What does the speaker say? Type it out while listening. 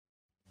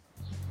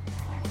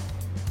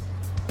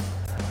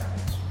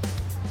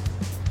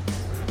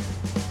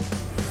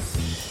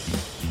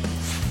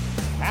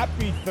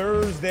Happy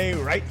Thursday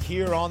right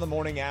here on the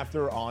morning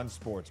after on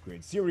Sports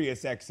Grid.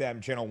 Sirius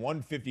XM channel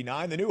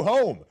 159, the new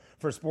home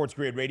for Sports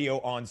Grid Radio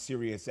on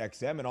Sirius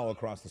XM and all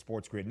across the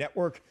Sports Grid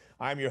network.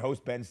 I'm your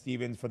host, Ben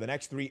Stevens. For the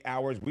next 3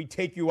 hours, we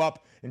take you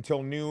up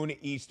until noon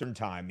Eastern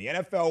time. The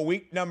NFL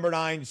week number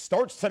 9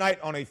 starts tonight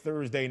on a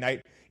Thursday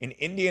night in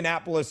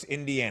Indianapolis,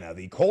 Indiana.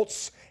 The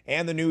Colts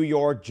and the New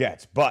York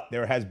Jets. But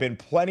there has been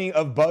plenty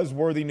of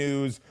buzzworthy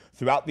news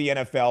throughout the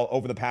NFL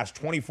over the past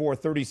 24,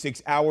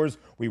 36 hours.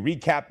 We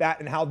recap that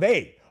and how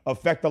they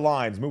affect the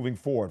lines moving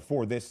forward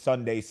for this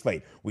Sunday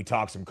slate. We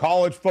talk some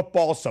college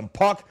football, some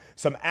puck,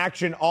 some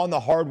action on the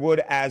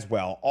hardwood as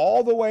well,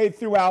 all the way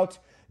throughout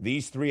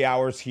these 3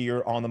 hours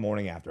here on the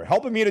morning after.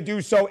 Helping me to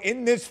do so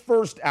in this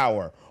first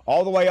hour,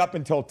 all the way up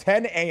until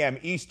 10 a.m.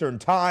 Eastern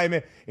time,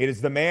 it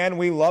is the man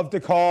we love to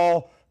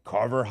call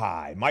Carver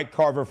High. Mike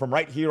Carver from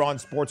right here on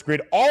Sports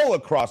Grid, all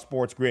across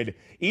Sports Grid,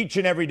 each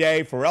and every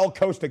day. Pharrell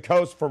coast to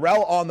coast,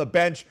 Pharrell on the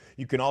bench.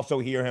 You can also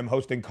hear him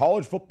hosting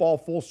College Football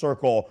Full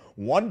Circle,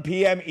 1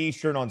 p.m.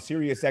 Eastern on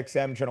Sirius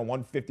XM, channel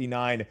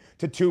 159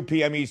 to 2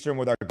 p.m. Eastern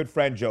with our good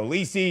friend Joe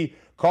Lisi.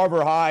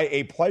 Carver High,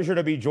 a pleasure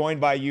to be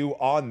joined by you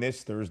on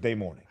this Thursday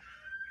morning.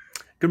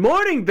 Good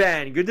morning,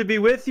 Ben. Good to be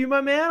with you,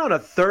 my man, on a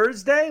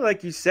Thursday.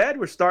 Like you said,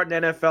 we're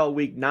starting NFL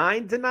Week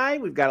 9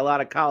 tonight. We've got a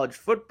lot of college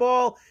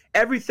football.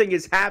 Everything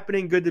is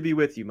happening. Good to be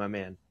with you, my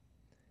man.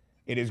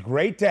 It is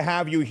great to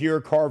have you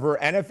here, Carver.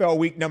 NFL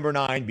Week number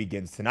 9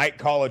 begins tonight.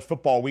 College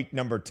Football Week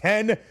number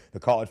 10, the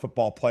College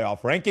Football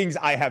Playoff Rankings.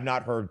 I have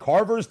not heard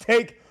Carver's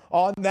take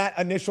on that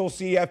initial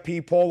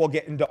CFP poll. We'll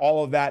get into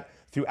all of that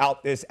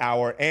throughout this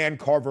hour, and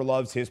Carver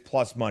loves his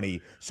plus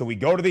money. So we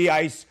go to the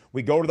ice,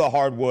 we go to the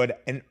hardwood,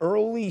 an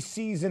early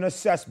season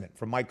assessment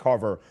from Mike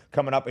Carver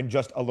coming up in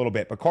just a little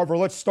bit. But Carver,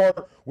 let's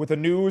start with the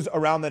news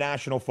around the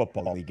National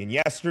Football League. And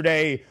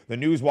yesterday, the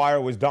news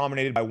wire was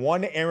dominated by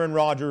one Aaron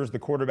Rodgers, the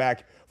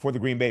quarterback for the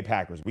Green Bay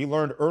Packers. We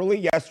learned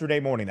early yesterday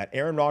morning that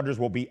Aaron Rodgers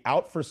will be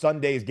out for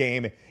Sunday's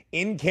game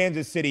in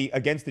Kansas City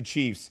against the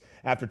Chiefs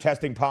after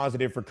testing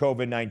positive for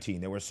COVID-19.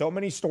 There were so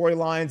many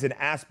storylines and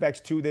aspects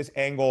to this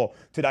angle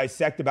to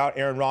dissect about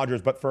Aaron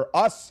Rodgers. But for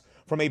us,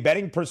 from a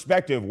betting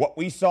perspective, what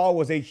we saw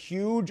was a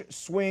huge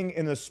swing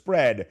in the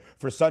spread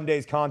for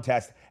Sunday's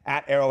contest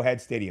at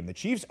Arrowhead Stadium. The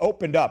Chiefs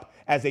opened up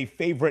as a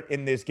favorite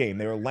in this game.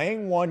 They were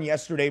laying 1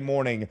 yesterday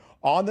morning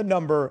on the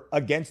number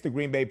against the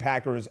Green Bay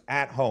Packers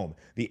at home.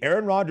 The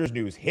Aaron Rodgers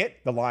news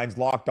hit. The lines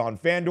locked on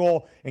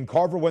FanDuel. And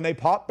Carver, when they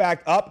popped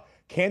back up,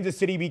 Kansas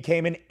City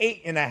became an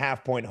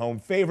 8.5-point home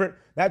favorite.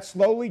 That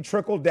slowly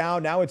trickled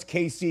down. Now it's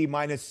KC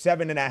minus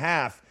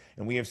 7.5.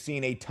 And we have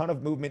seen a ton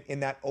of movement in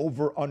that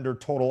over-under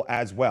total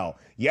as well.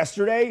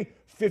 Yesterday,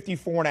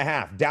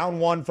 54.5, down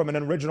 1 from an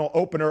original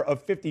opener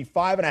of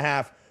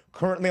 55.5.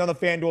 Currently on the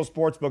FanDuel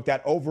Sportsbook,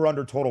 that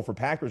over-under total for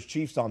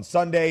Packers-Chiefs on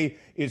Sunday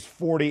is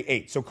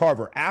 48. So,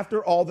 Carver,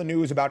 after all the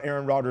news about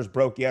Aaron Rodgers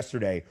broke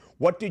yesterday,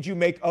 what did you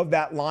make of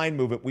that line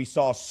movement we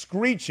saw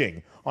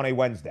screeching on a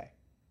Wednesday?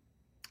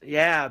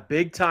 Yeah,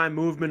 big-time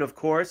movement, of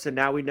course, and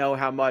now we know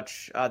how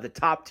much the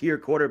top-tier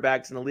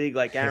quarterbacks in the league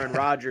like Aaron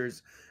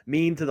Rodgers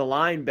mean to the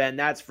line, Ben,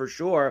 that's for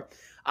sure.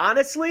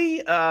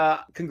 Honestly,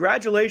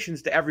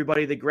 congratulations to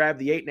everybody that grabbed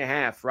the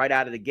 8.5 right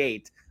out of the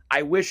gate.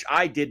 I wish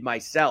I did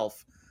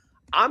myself.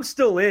 I'm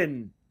still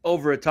in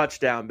over a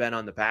touchdown, Ben,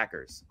 on the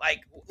Packers. Like,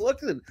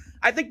 look at them.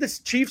 I think the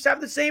Chiefs have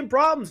the same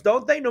problems,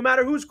 don't they? No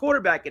matter who's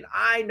quarterbacking.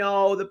 I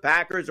know the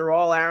Packers are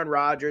all Aaron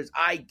Rodgers.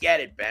 I get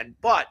it, Ben.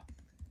 But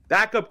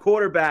backup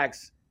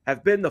quarterbacks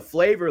have been the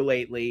flavor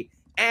lately,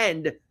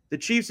 and the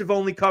Chiefs have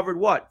only covered,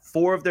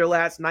 4 of their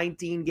last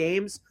 19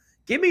 games?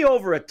 Give me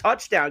over a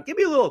touchdown. Give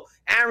me a little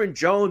Aaron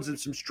Jones and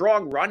some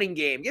strong running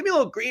game. Give me a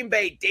little Green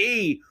Bay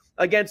D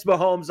against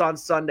Mahomes on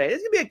Sunday. This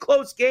is going to be a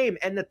close game.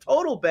 And the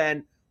total,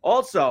 Ben,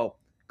 also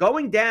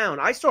going down.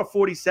 I saw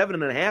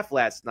 47.5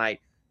 last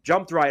night.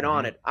 Jumped right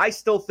on it. I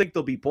still think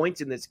there'll be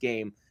points in this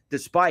game,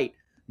 despite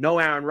no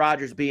Aaron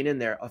Rodgers being in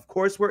there. Of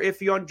course, we're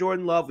iffy on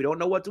Jordan Love. We don't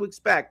know what to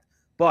expect,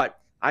 but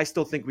I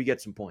still think we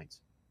get some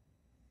points.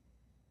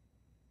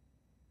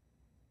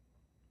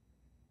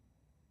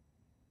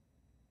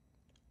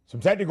 Some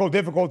technical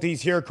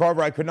difficulties here,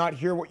 Carver. I could not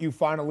hear what you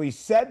finally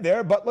said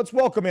there, but let's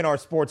welcome in our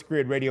Sports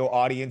Grid Radio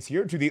audience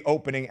here to the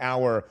opening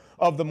hour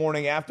of the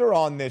morning after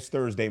on this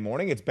Thursday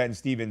morning. It's Ben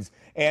Stevens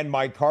and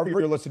Mike Carver.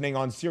 You're listening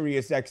on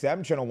Sirius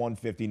XM, channel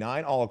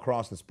 159, all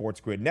across the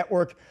Sports Grid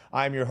network.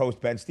 I'm your host,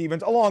 Ben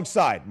Stevens,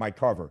 alongside Mike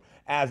Carver,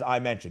 as I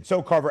mentioned.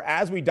 So, Carver,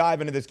 as we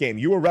dive into this game,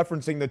 you were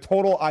referencing the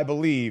total, I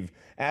believe,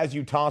 as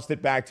you tossed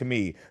it back to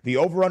me. The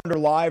over-under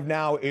live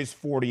now is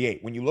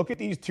 48. When you look at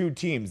these two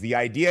teams, the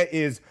idea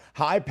is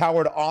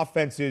high-powered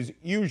offenses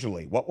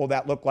usually. What will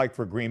that look like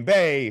for Green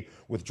Bay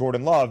with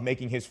Jordan Love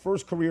making his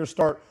first career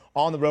start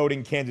on the road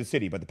in Kansas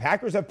City? But the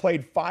Packers have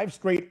played 5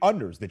 straight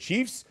unders. The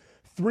Chiefs,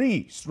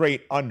 3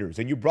 straight unders.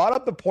 And you brought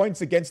up the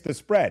points against the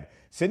spread.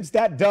 Since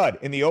that dud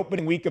in the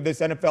opening week of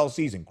this NFL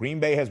season, Green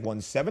Bay has won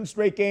 7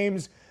 straight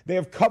games. They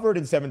have covered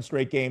in 7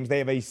 straight games. They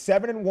have a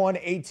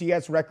 7-1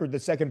 ATS record, the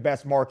second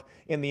best mark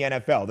in the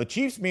NFL. The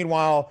Chiefs,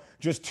 meanwhile,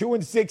 just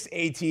 2-6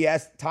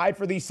 ATS, tied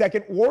for the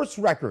second worst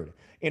record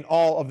in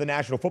all of the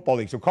National Football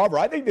League. So, Carver,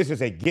 I think this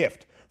is a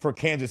gift for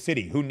Kansas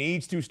City, who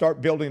needs to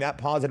start building that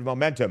positive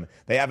momentum.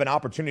 They have an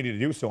opportunity to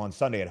do so on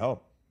Sunday at home.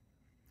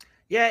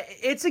 Yeah,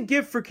 it's a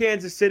gift for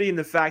Kansas City in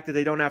the fact that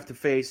they don't have to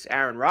face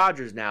Aaron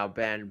Rodgers now,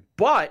 Ben.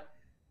 But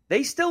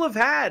they still have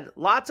had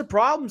lots of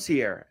problems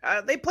here.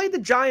 They played the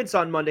Giants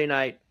on Monday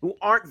night, who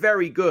aren't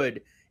very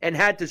good, and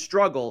had to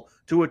struggle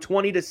to a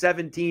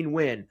 20-17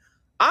 win.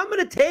 I'm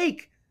going to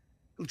take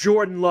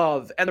Jordan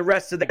Love and the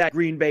rest of that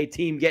Green Bay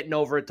team getting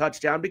over a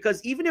touchdown,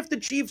 because even if the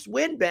Chiefs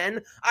win,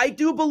 Ben, I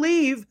do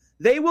believe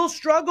they will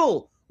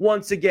struggle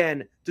once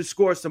again to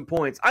score some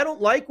points. I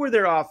don't like where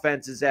their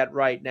offense is at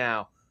right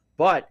now,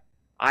 but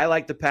I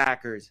like the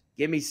Packers.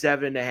 Give me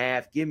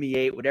 7.5. Give me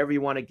 8. Whatever you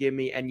want to give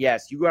me. And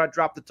yes, you got to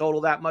drop the total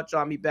that much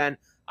on me, Ben.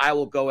 I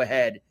will go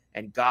ahead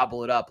and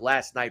gobble it up.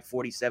 Last night,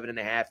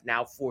 47.5.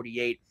 Now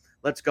 48.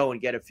 Let's go and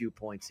get a few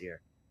points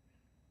here.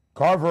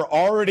 Carver,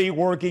 already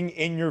working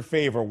in your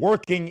favor,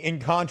 working in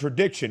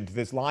contradiction to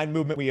this line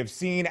movement we have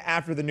seen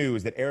after the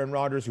news that Aaron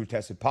Rodgers, who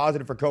tested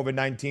positive for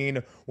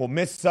COVID-19, will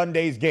miss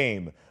Sunday's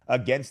game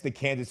against the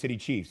Kansas City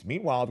Chiefs.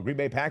 Meanwhile, the Green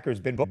Bay Packers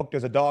have been booked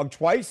as a dog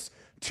twice,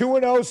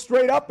 2-0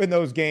 straight up in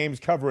those games,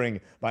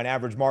 covering by an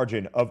average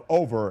margin of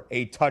over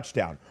a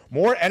touchdown.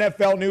 More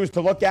NFL news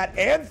to look at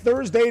and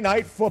Thursday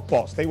night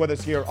football. Stay with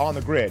us here on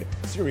The Grid,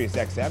 Sirius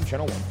XM,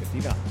 Channel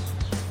 159.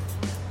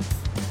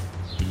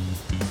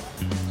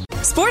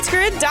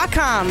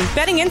 SportsGrid.com.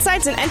 Betting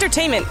insights and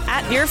entertainment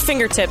at your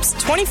fingertips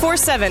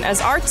 24/7 as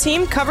our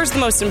team covers the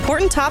most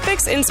important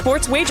topics in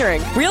sports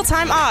wagering.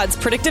 Real-time odds,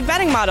 predictive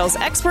betting models,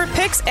 expert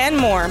picks, and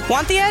more.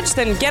 Want the edge?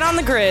 Then get on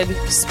the grid.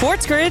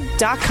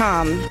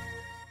 SportsGrid.com.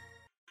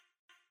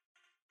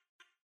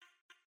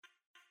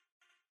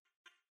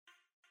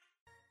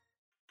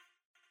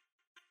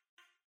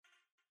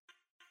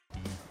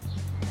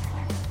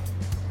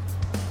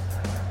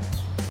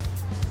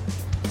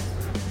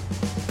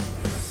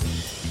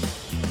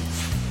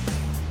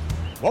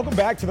 Welcome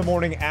back to the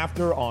Morning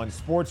After on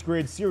Sports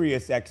Grid,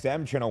 Sirius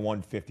XM, Channel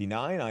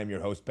 159. I'm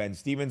your host, Ben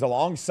Stevens,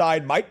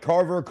 alongside Mike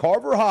Carver,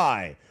 Carver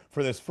High,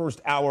 for this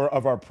first hour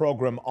of our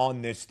program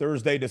on this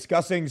Thursday,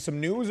 discussing some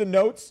news and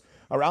notes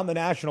around the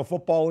National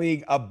Football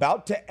League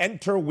about to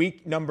enter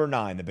week number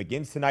 9 that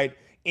begins tonight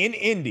in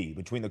Indy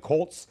between the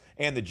Colts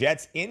and the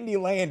Jets. Indy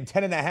laying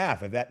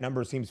 10.5. If that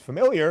number seems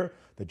familiar,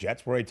 the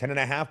Jets were a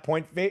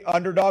 10.5-point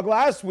underdog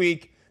last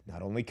week.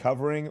 Not only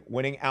covering,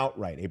 winning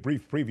outright. A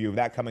brief preview of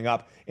that coming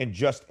up in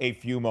just a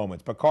few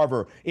moments. But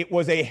Carver, it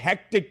was a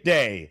hectic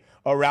day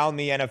around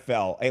the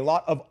NFL. A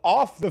lot of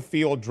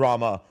off-the-field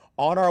drama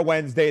on our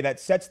Wednesday that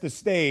sets the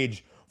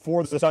stage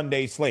for the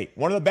Sunday slate.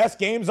 One of the best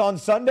games on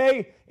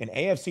Sunday, an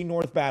AFC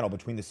North battle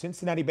between the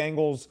Cincinnati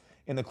Bengals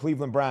and the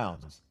Cleveland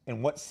Browns.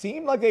 And what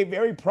seemed like a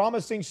very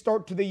promising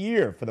start to the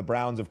year for the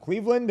Browns of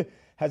Cleveland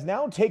has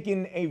now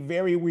taken a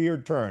very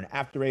weird turn.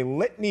 After a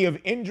litany of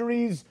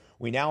injuries,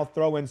 we now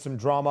throw in some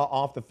drama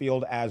off the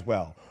field as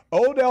well.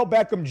 Odell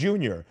Beckham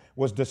Jr.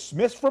 was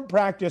dismissed from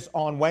practice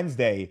on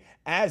Wednesday.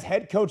 As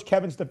head coach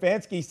Kevin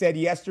Stefanski said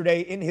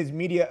yesterday in his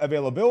media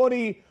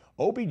availability,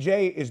 OBJ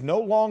is no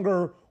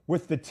longer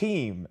with the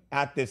team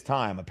at this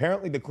time.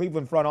 Apparently, the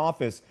Cleveland front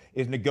office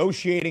is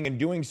negotiating and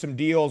doing some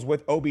deals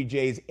with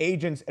OBJ's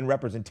agents and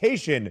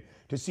representation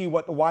to see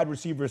what the wide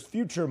receiver's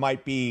future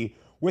might be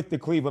with the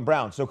Cleveland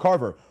Browns. So,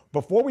 Carver,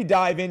 before we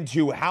dive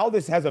into how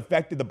this has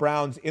affected the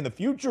Browns in the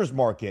futures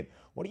market,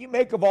 what do you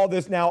make of all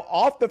this now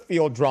off the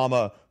field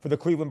drama for the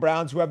Cleveland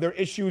Browns, who have their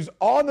issues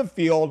on the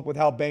field with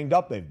how banged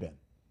up they've been?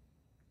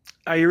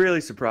 Are you really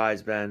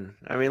surprised, Ben?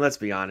 I mean, let's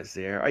be honest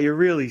here. Are you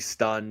really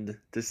stunned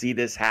to see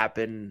this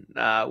happen?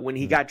 When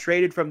he got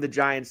traded from the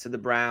Giants to the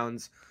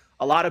Browns,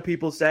 a lot of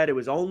people said it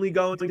was only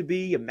going to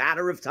be a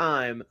matter of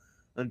time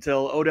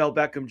until Odell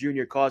Beckham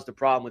Jr. caused a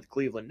problem with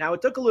Cleveland. Now,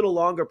 it took a little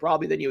longer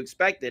probably than you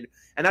expected,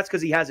 and that's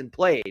because he hasn't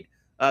played.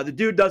 The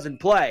dude doesn't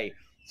play.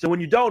 So when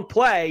you don't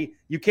play,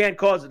 you can't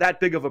cause that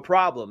big of a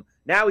problem.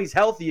 Now he's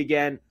healthy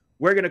again.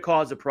 We're going to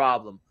cause a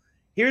problem.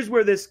 Here's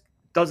where this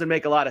doesn't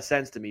make a lot of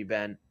sense to me,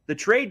 Ben. The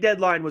trade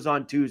deadline was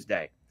on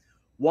Tuesday.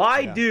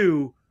 Why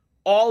do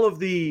all of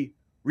the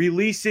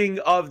releasing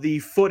of the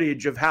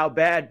footage of how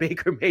bad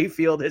Baker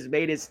Mayfield has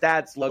made his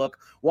stats look?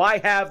 Why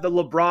have the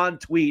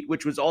LeBron tweet,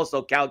 which was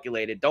also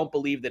calculated? Don't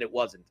believe that it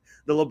wasn't.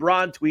 The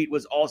LeBron tweet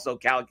was also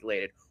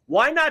calculated.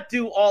 Why not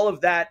do all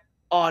of that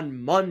on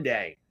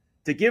Monday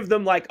to give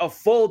them like a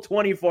full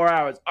 24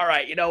 hours? All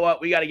right, you know what?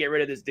 We got to get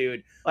rid of this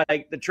dude.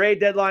 Like, the trade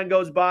deadline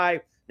goes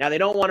by. Now they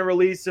don't want to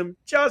release him.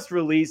 Just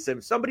release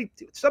him. Somebody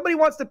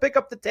wants to pick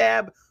up the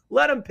tab.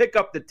 Let him pick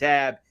up the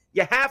tab.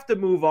 You have to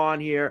move on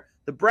here.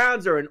 The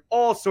Browns are in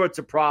all sorts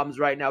of problems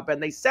right now, Ben.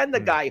 They send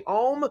the guy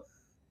home.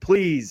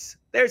 Please.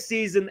 Their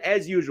season,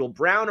 as usual.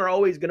 Brown are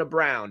always going to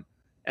Brown.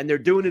 And they're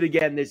doing it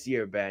again this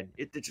year, Ben.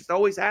 It just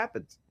always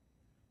happens.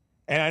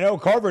 And I know,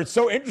 Carver, it's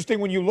so interesting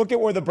when you look at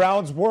where the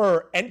Browns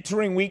were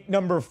entering week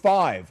number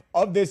 5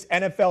 of this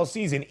NFL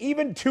season.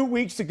 Even 2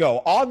 weeks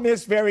ago, on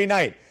this very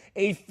night,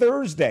 a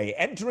Thursday,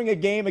 entering a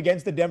game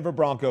against the Denver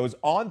Broncos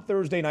on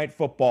Thursday Night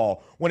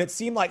Football when it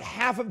seemed like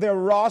half of their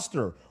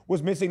roster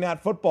was missing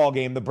that football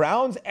game. The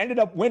Browns ended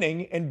up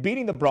winning and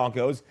beating the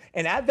Broncos,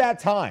 and at that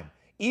time,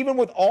 even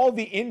with all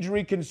the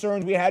injury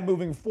concerns we had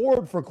moving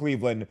forward for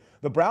Cleveland,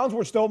 the Browns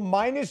were still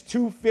minus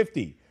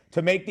 250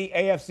 to make the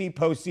AFC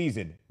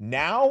postseason.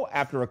 Now,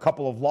 after a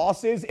couple of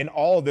losses and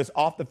all of this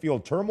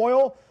off-the-field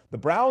turmoil, the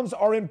Browns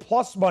are in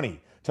plus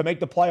money to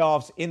make the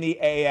playoffs in the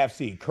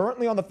AFC.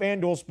 Currently on the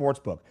FanDuel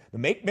Sportsbook, the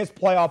make-miss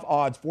playoff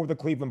odds for the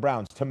Cleveland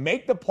Browns to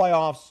make the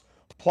playoffs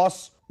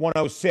plus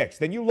 106.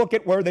 Then you look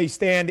at where they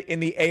stand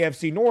in the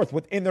AFC North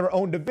within their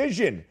own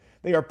division.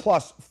 They are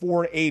plus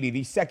 480,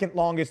 the second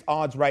longest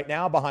odds right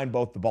now behind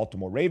both the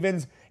Baltimore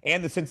Ravens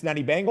and the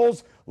Cincinnati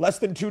Bengals, less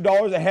than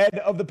 $2 ahead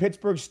of the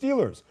Pittsburgh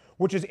Steelers,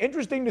 which is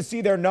interesting to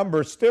see their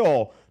numbers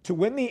still to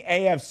win the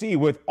AFC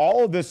with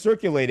all of this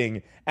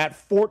circulating at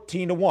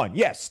 14-1.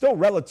 Yes, still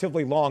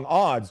relatively long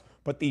odds,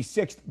 but the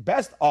sixth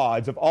best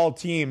odds of all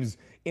teams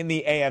in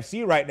the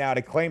AFC right now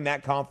to claim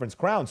that conference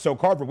crown. So,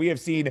 Carver, we have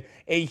seen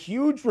a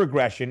huge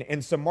regression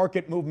in some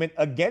market movement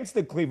against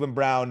the Cleveland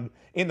Browns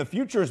in the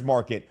futures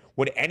market.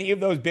 Would any of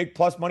those big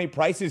plus money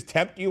prices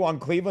tempt you on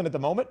Cleveland at the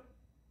moment?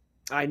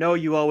 I know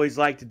you always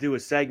like to do a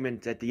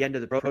segment at the end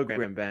of the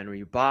program, Ben, where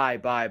you buy.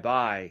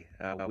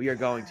 We are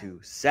going to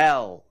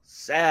sell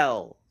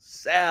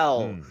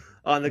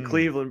on the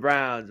Cleveland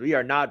Browns. We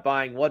are not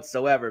buying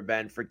whatsoever,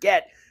 Ben.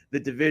 Forget the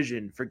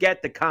division,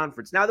 forget the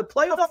conference. Now, the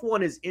playoff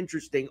one is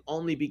interesting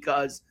only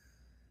because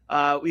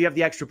we have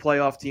the extra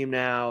playoff team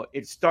now.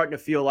 It's starting to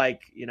feel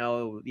like, the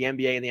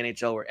NBA and the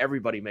NHL where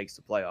everybody makes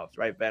the playoffs,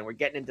 right, Ben? We're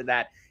getting into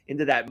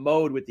that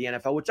mode with the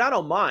NFL, which I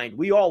don't mind.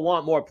 We all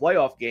want more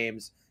playoff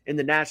games in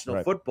the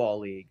National Football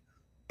League.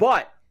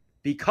 But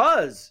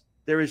because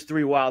there is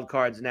 3 wild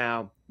cards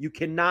now, you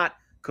cannot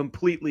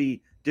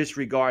completely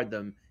disregard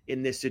them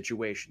in this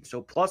situation.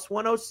 So plus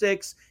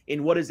 106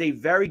 in what is a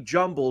very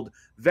jumbled,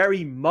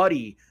 very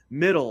muddy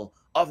middle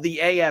of the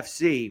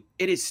AFC.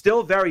 It is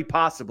still very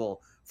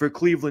possible for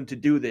Cleveland to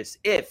do this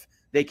if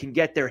they can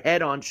get their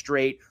head on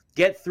straight,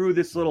 get through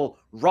this little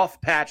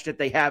rough patch that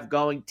they have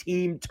going,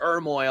 team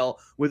turmoil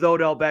with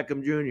Odell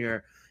Beckham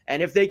Jr.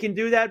 And if they can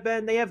do that,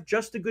 Ben, they have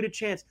just as good a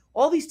chance.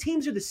 All these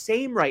teams are the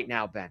same right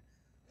now, Ben.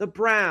 The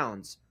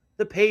Browns,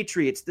 the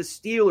Patriots, the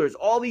Steelers,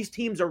 all these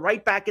teams are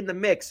right back in the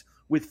mix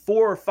with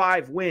 4 or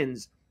 5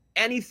 wins.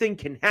 Anything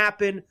can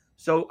happen.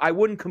 So I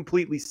wouldn't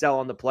completely sell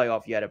on the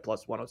playoff yet at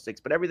plus 106,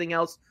 but everything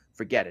else,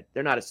 forget it.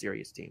 They're not a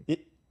serious team.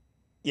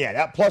 Yeah,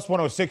 that plus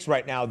 106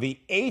 right now, the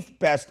 8th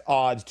best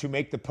odds to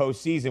make the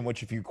postseason,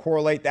 which if you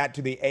correlate that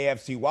to the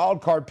AFC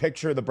wildcard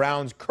picture, the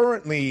Browns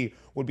currently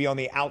would be on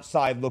the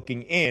outside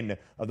looking in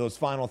of those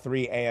final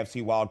 3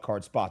 AFC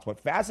wildcard spots. What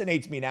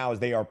fascinates me now is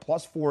they are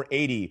plus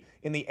 480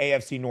 in the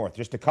AFC North.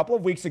 Just a couple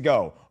of weeks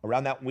ago,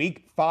 around that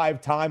week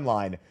 5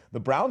 timeline, the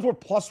Browns were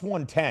plus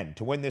 110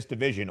 to win this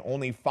division,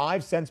 only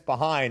 5 cents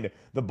behind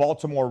the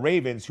Baltimore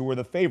Ravens, who were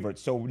the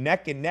favorites. So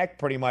neck and neck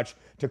pretty much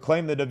to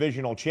claim the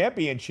divisional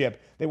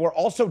championship. They were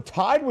also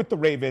tied with the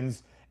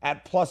Ravens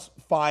at plus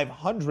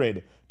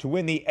 500 to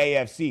win the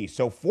AFC.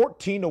 So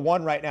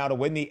 14-1 right now to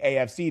win the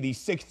AFC, the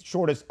 6th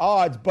shortest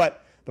odds,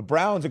 but the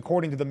Browns,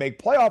 according to the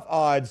make playoff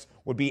odds,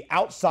 would be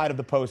outside of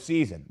the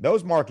postseason.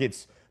 Those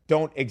markets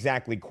don't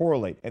exactly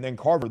correlate. And then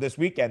Carver, this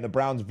weekend, the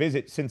Browns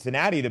visit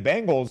Cincinnati, the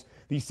Bengals,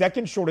 the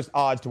 2nd shortest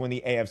odds to win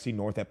the AFC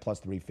North at plus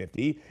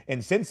 350,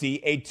 and Cincy,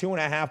 a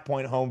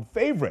 2.5-point home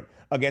favorite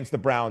against the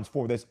Browns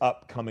for this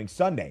upcoming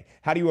Sunday.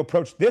 How do you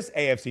approach this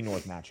AFC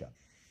North matchup?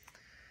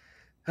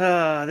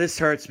 This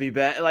hurts me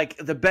bad. Like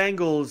the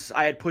Bengals,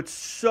 I had put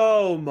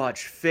so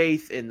much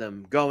faith in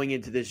them going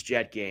into this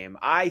Jet game.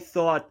 I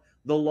thought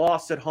the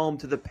loss at home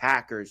to the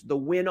Packers, the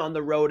win on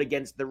the road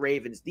against the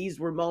Ravens, these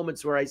were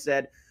moments where I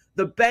said,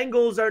 the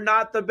Bengals are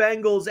not the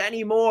Bengals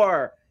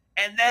anymore.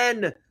 And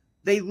then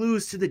they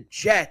lose to the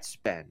Jets,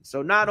 Ben.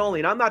 So not only,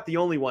 and I'm not the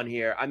only one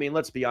here. I mean,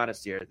 let's be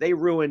honest here. They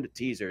ruined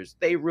teasers.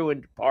 They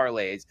ruined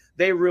parlays.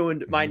 They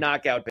ruined my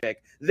knockout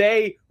pick.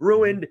 They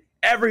ruined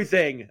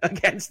everything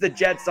against the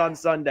Jets on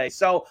Sunday.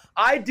 So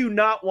I do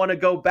not want to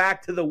go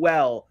back to the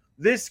well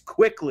this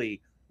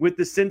quickly with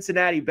the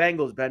Cincinnati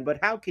Bengals, Ben. But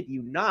how could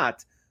you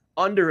not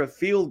under a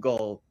field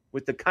goal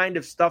with the kind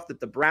of stuff that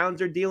the Browns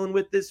are dealing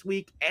with this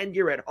week? And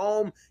you're at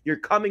home. You're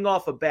coming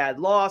off a bad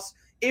loss.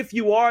 If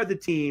you are the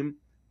team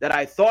that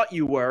I thought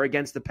you were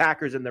against the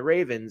Packers and the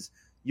Ravens,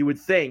 you would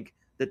think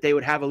that they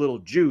would have a little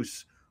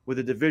juice with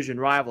a division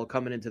rival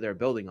coming into their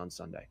building on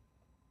Sunday.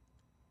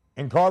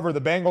 And Carver, the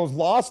Bengals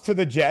lost to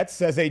the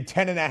Jets as a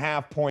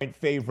 10.5-point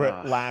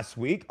favorite last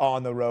week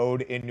on the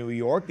road in New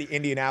York. The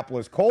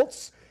Indianapolis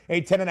Colts,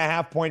 a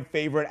 10.5-point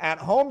favorite at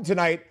home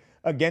tonight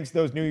against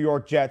those New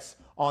York Jets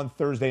on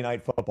Thursday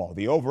Night Football.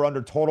 The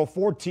over-under total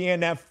for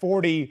TNF,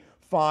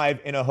 45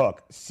 in a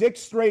hook. 6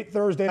 straight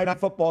Thursday Night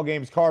Football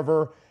games,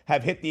 Carver,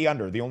 have hit the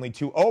under. The only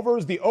 2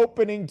 overs, the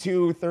opening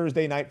 2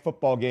 Thursday Night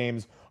Football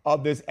games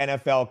of this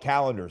NFL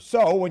calendar.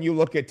 So when you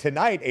look at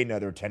tonight,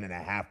 another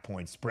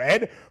 10.5-point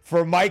spread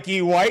for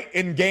Mikey White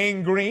and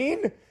Gang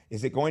Green.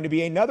 Is it going to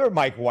be another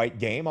Mike White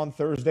game on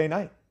Thursday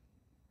night?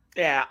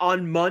 Yeah,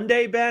 on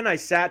Monday, Ben, I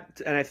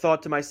sat and I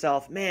thought to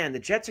myself, man, the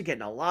Jets are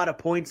getting a lot of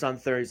points on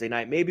Thursday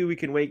night. Maybe we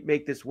can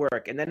make this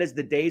work. And then as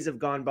the days have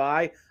gone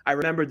by, I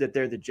remembered that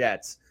they're the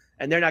Jets.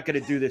 And they're not going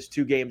to do this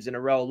 2 games in a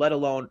row, let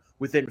alone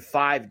within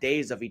 5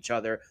 days of each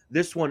other.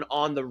 This one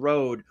on the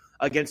road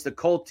against a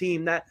Colt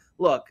team that,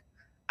 look,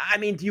 I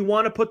mean, do you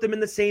want to put them in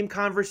the same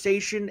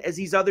conversation as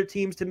these other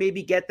teams to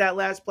maybe get that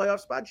last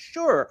playoff spot?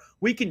 Sure,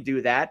 we can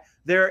do that.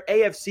 Their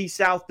AFC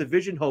South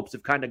division hopes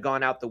have kind of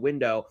gone out the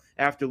window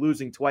after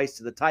losing twice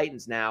to the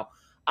Titans now.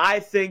 I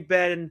think,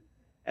 Ben,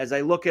 as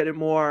I look at it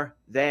more,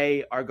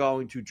 they are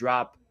going to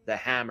drop the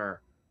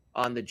hammer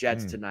on the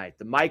Jets tonight.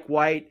 The Mike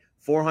White,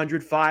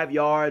 405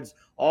 yards,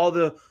 all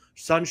the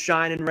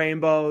sunshine and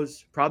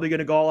rainbows, probably going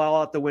to go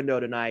all out the window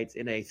tonight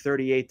in a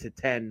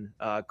 38-10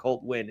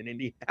 Colt win in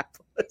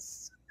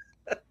Indianapolis.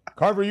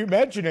 Carver, you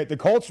mentioned it. The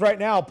Colts right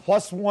now,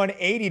 plus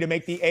 180 to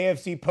make the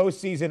AFC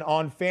postseason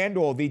on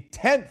FanDuel. The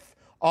 10th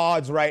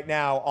odds right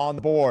now on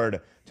the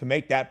board to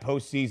make that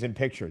postseason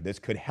picture. This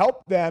could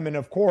help them. And,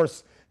 of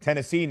course,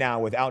 Tennessee now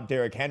without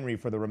Derrick Henry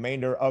for the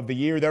remainder of the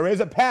year. There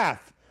is a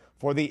path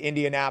for the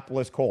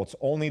Indianapolis Colts.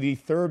 Only the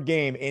 3rd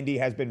game Indy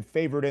has been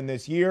favored in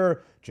this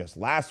year, just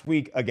last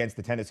week against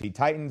the Tennessee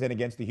Titans and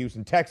against the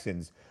Houston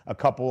Texans a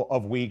couple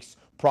of weeks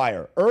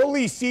prior.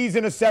 Early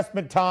season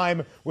assessment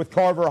time with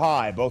Carver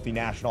High, both the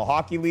National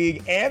Hockey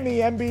League and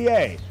the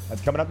NBA.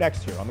 That's coming up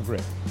next here on The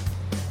Grid.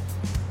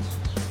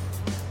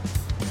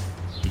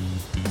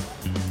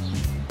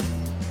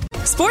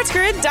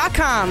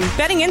 SportsGrid.com.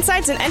 Betting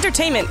insights and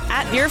entertainment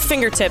at your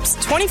fingertips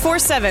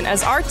 24/7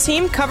 as our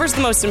team covers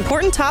the most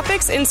important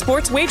topics in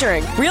sports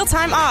wagering.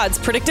 Real-time odds,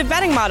 predictive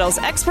betting models,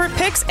 expert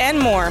picks, and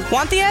more.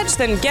 Want the edge?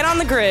 Then get on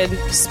the grid.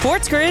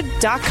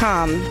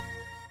 SportsGrid.com.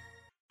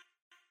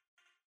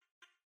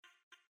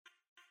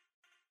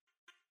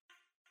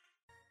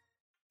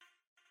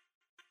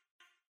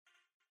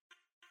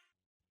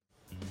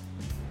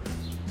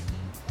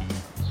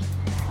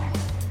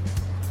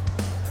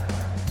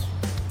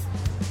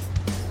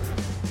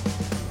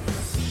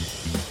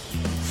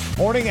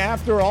 Morning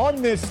After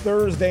on this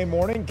Thursday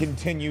morning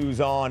continues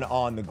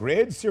on the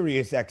grid.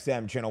 Sirius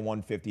XM channel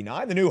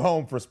 159, the new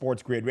home for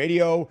Sports Grid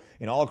Radio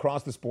and all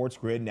across the Sports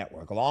Grid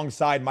network.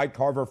 Alongside Mike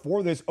Carver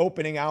for this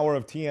opening hour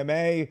of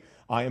TMA,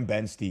 I am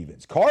Ben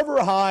Stevens.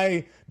 Carver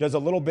High does a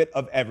little bit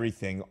of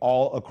everything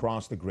all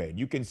across the grid.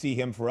 You can see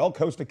him, Pharrell,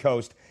 coast to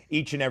coast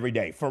each and every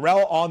day.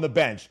 Pharrell on the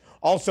bench.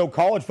 Also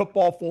college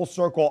football full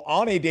circle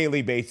on a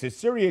daily basis.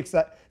 Sirius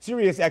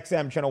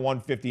XM channel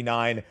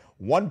 159,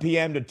 1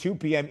 p.m. to 2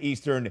 p.m.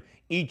 Eastern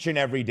each and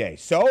every day.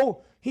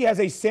 So he has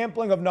a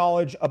sampling of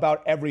knowledge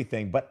about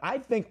everything, but I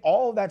think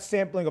all of that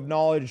sampling of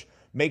knowledge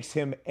makes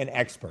him an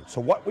expert.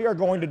 So what we are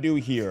going to do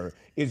here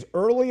is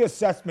early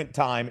assessment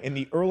time in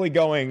the early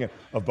going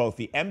of both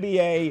the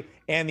NBA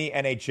and the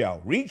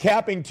NHL.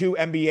 Recapping 2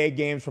 NBA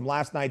games from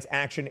last night's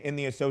action in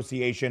the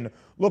association,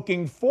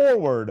 looking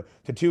forward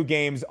to 2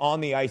 games on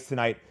the ice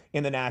tonight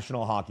in the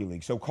National Hockey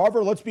League. So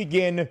Carver, let's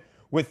begin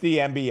with the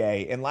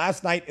NBA. And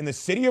last night in the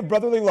city of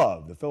brotherly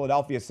love, the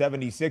Philadelphia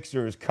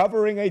 76ers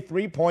covering a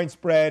 3-point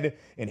spread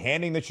and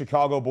handing the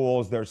Chicago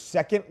Bulls their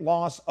 2nd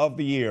loss of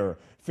the year.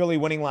 Philly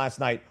winning last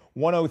night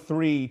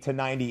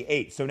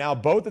 103-98. So now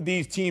both of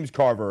these teams,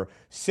 Carver,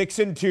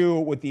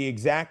 6-2 with the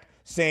exact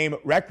same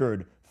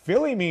record.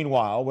 Philly,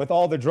 meanwhile, with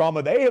all the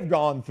drama they have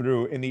gone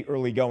through in the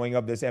early going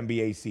of this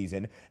NBA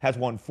season, has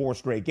won 4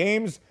 straight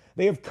games.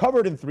 They have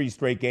covered in 3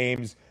 straight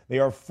games. They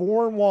are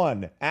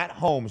 4-1 at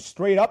home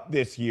straight up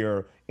this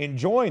year,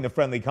 enjoying the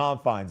friendly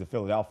confines of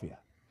Philadelphia.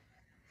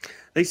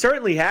 They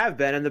certainly have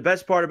been, and the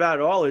best part about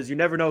it all is you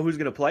never know who's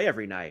going to play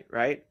every night,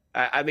 right?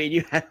 I mean,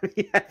 you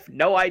have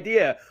no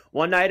idea.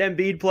 One night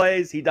Embiid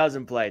plays, he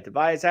doesn't play.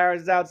 Tobias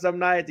Harris is out some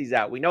nights, he's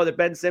out. We know that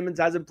Ben Simmons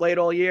hasn't played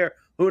all year.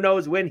 Who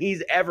knows when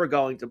he's ever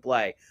going to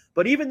play?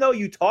 But even though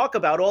you talk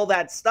about all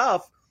that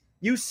stuff,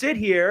 you sit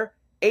here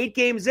 8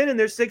 games in and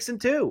they're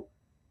 6-2.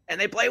 And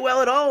they play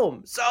well at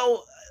home.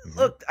 So,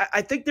 look,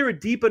 I think they're a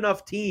deep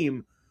enough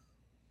team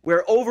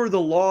where over the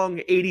long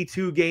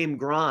 82-game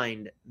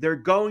grind, they're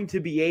going to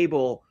be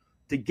able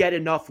to get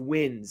enough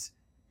wins,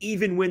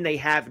 even when they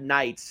have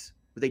nights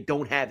where they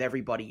don't have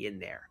everybody in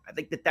there. I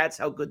think that's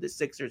how good the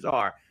Sixers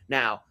are.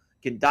 Now,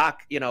 can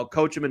Doc,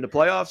 coach them in the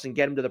playoffs and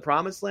get them to the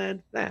promised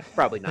land?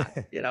 Probably not.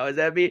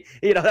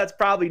 That's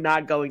probably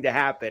not going to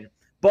happen.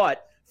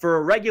 But for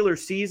a regular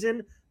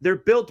season, they're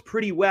built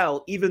pretty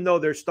well, even though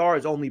their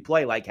stars only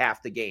play like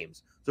half the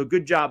games. So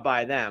good job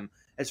by them.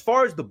 As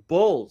far as the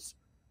Bulls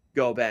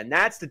go, Ben,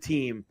 that's the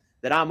team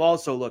that I'm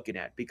also looking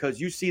at, because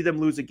you see them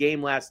lose a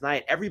game last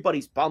night.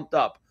 Everybody's pumped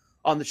up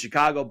on the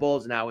Chicago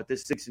Bulls now with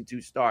this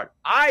 6-2 start.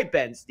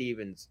 Ben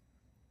Stevens,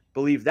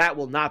 believe that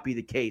will not be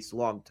the case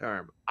long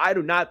term. I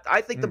do not.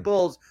 I think the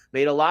Bulls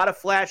made a lot of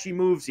flashy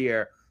moves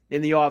here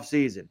in the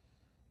offseason,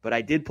 but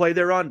I did play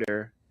their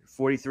under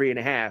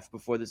 43.5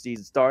 before the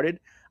season started.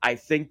 I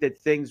think that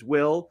things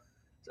will,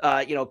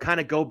 kind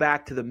of go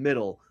back to the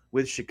middle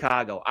with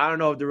Chicago. I don't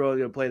know if they're really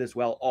going to play this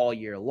well all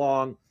year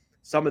long.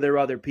 Some of their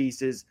other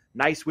pieces,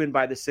 nice win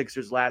by the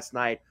Sixers last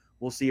night.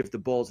 We'll see if the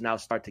Bulls now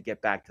start to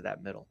get back to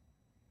that middle.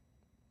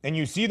 And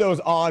you see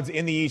those odds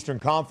in the Eastern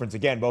Conference.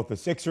 Again, both the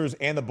Sixers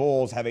and the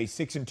Bulls have a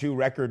 6-2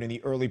 record in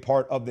the early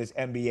part of this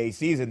NBA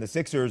season. The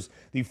Sixers,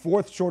 the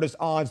fourth shortest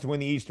odds to win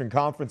the Eastern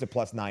Conference at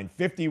plus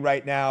 950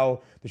 right now.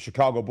 The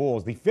Chicago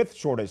Bulls, the fifth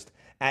shortest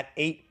at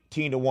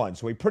 18-1.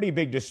 So a pretty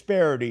big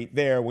disparity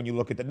there when you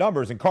look at the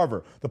numbers. And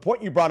Carver, the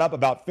point you brought up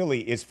about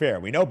Philly is fair.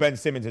 We know Ben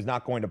Simmons is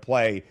not going to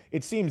play,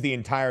 it seems, the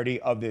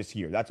entirety of this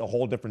year. That's a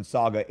whole different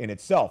saga in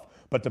itself.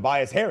 But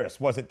Tobias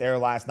Harris wasn't there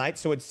last night,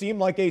 so it seemed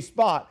like a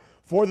spot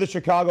for the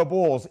Chicago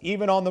Bulls,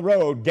 even on the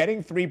road,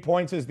 getting 3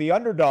 points as the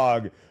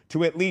underdog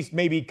to at least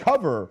maybe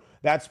cover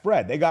that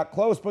spread. They got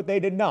close, but they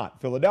did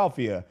not.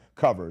 Philadelphia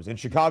covers. And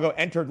Chicago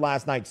entered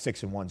last night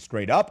 6-1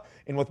 straight up,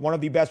 and with one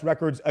of the best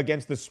records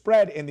against the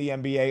spread in the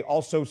NBA,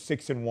 also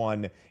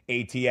 6-1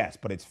 ATS.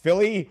 But it's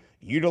Philly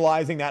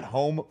utilizing that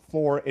home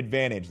floor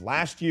advantage.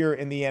 Last year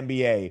in the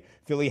NBA,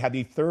 Philly had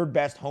the third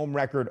best home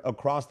record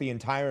across the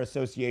entire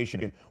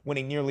association,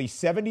 winning nearly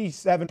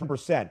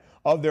 77%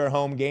 of their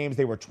home games.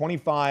 They were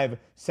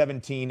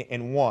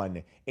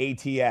 25-17-1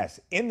 ATS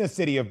in the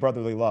city of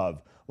brotherly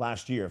love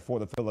last year for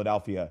the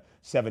Philadelphia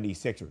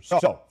 76ers.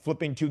 So,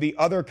 flipping to the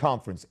other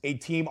conference, a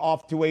team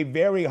off to a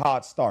very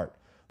hot start.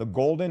 The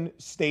Golden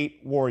State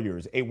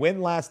Warriors, a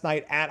win last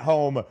night at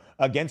home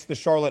against the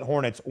Charlotte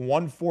Hornets,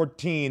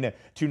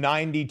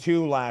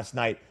 114-92 last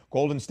night.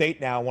 Golden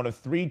State now one of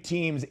three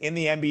teams in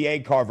the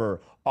NBA,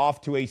 Carver, off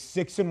to a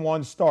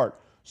 6-1 start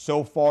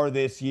so far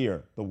this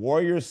year. The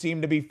Warriors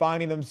seem to be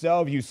finding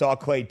themselves. You saw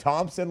Klay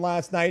Thompson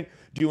last night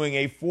doing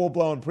a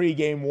full-blown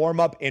pregame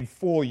warm-up in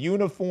full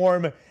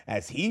uniform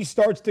as he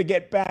starts to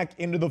get back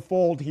into the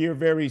fold here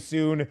very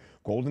soon.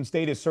 Golden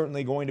State is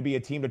certainly going to be a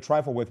team to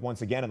trifle with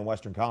once again in the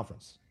Western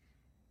Conference.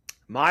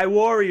 My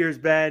Warriors,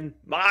 Ben.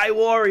 My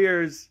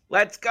Warriors.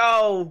 Let's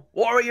go.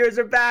 Warriors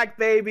are back,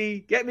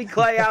 baby. Get me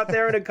Klay out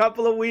there in a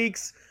couple of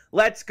weeks.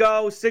 Let's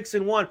go.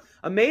 6-1.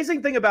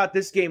 Amazing thing about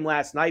this game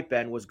last night,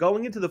 Ben, was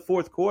going into the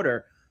fourth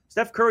quarter,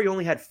 Steph Curry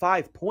only had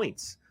 5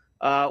 points.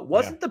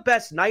 Wasn't the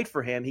best night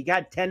for him. He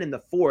got 10 in the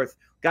fourth,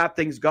 got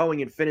things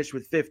going, and finished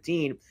with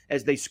 15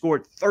 as they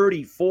scored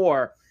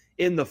 34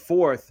 in the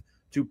fourth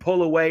to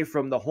pull away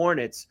from the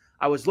Hornets.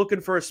 I was looking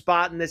for a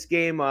spot in this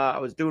game. I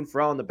was doing for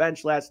all on the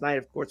bench last night,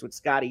 of course, with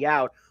Scotty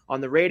out on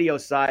the radio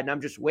side, and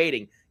I'm just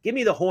waiting. Give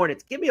me the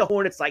Hornets. Give me a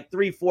Hornets like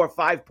 3, 4,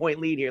 5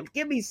 point lead here.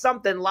 Give me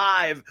something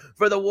live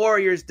for the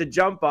Warriors to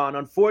jump on.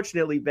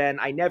 Unfortunately, Ben,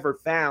 I never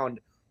found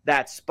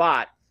that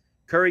spot.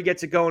 Curry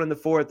gets it going in the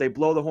fourth. They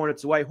blow the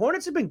Hornets away.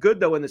 Hornets have been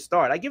good, though, in the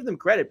start. I give them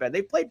credit, Ben.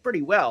 They played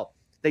pretty well.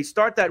 They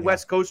start that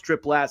West Coast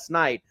trip last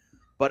night,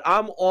 but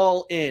I'm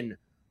all in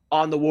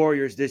on the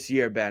Warriors this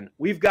year, Ben.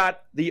 We've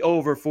got the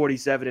over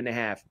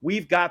 47.5.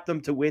 We've got them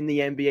to win the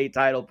NBA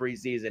title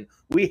preseason.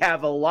 We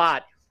have a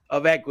lot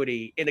of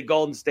equity in the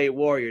Golden State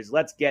Warriors.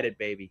 Let's get it,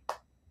 baby.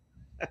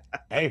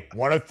 Hey,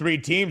 one of three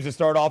teams to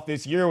start off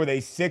this year with a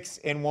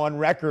 6-1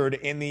 record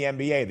in the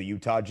NBA, the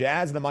Utah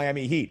Jazz and the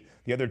Miami Heat.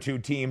 The other two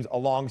teams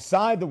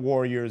alongside the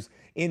Warriors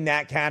in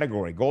that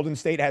category. Golden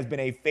State has been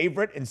a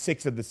favorite in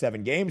 6 of the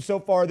 7 games so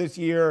far this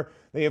year.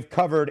 They have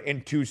covered in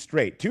 2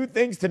 straight. 2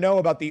 things to know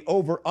about the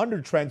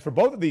over-under trends for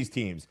both of these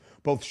teams,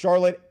 both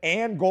Charlotte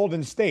and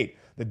Golden State.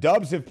 The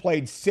Dubs have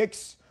played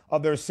 6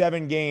 of their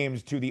 7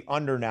 games to the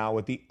under now,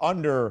 with the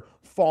under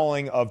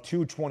falling of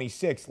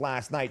 226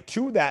 last night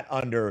to that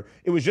under.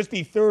 It was just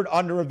the third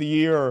under of the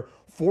year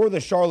for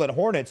the Charlotte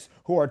Hornets,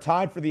 who are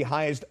tied for the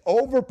highest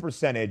over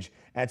percentage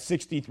at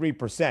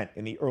 63%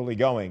 in the early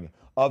going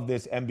of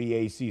this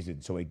NBA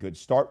season. So a good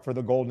start for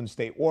the Golden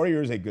State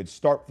Warriors, a good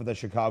start for the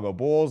Chicago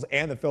Bulls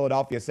and the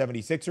Philadelphia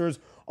 76ers.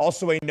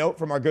 Also a note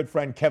from our good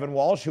friend Kevin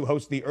Walsh, who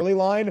hosts the early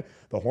line.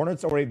 The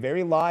Hornets are a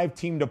very live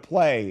team to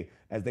play,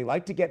 as they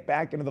like to get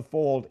back into the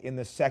fold in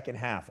the second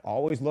half.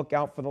 Always look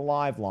out for the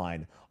live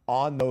line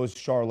on those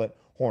Charlotte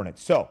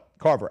Hornets. So,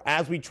 Carver,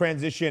 as we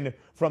transition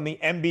from the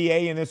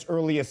NBA in this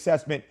early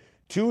assessment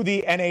to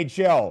the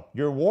NHL,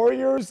 your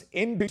Warriors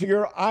into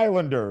your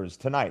Islanders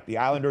tonight. The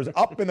Islanders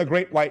up in the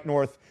Great White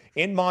North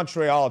in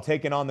Montreal,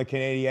 taking on the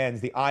Canadiens.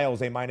 The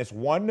Isles, a minus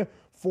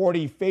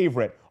 140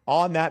 favorite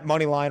on that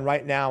money line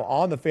right now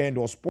on the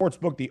FanDuel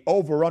Sportsbook. The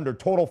over-under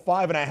total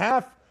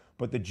 5.5,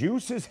 but the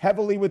juice is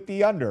heavily with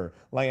the under,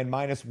 laying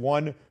minus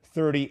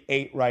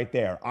 138 right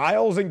there.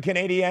 Isles and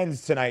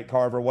Canadiens tonight,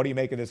 Carver. What do you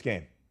make of this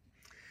game?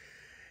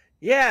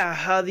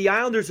 Yeah, the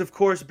Islanders, of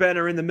course, Ben,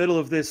 are in the middle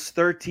of this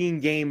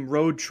 13-game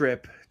road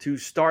trip to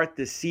start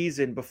the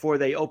season before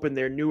they open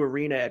their new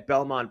arena at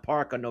Belmont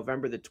Park on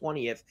November the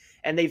 20th.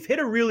 And they've hit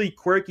a really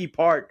quirky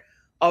part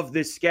of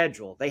this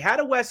schedule. They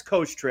had a West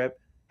Coast trip,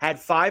 had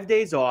 5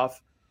 days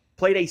off,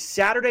 played a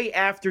Saturday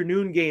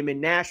afternoon game in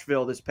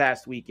Nashville this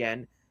past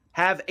weekend,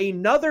 have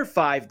another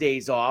 5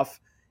 days off,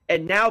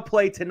 and now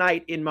play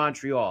tonight in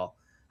Montreal.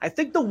 I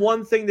think the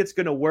one thing that's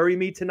going to worry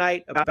me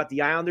tonight about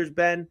the Islanders,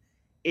 Ben,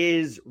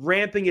 is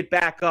ramping it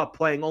back up,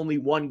 playing only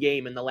one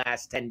game in the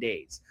last 10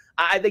 days.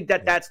 I think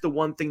that's the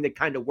one thing that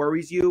kind of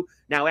worries you.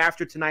 Now,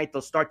 after tonight,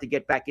 they'll start to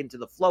get back into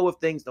the flow of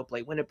things. They'll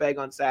play Winnipeg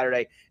on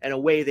Saturday, and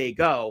away they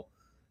go.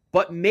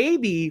 but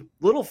maybe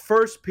little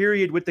first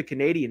period with the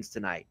Canadians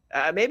tonight.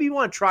 Maybe you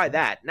want to try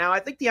that. Now, I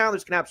think the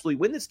Islanders can absolutely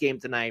win this game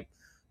tonight,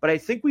 but I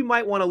think we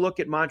might want to look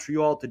at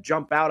Montreal to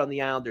jump out on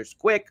the Islanders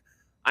quick.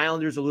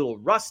 Islanders a little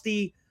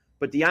rusty,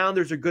 but the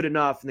Islanders are good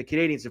enough, and the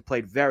Canadians have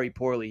played very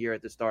poorly here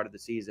at the start of the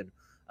season.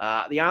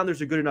 The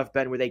Islanders are good enough,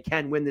 Ben, where they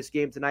can win this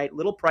game tonight. A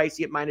little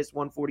pricey at minus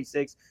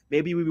 146.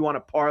 Maybe we want to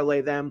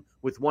parlay them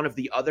with one of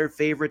the other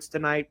favorites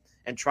tonight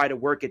and try to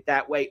work it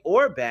that way.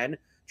 Or, Ben,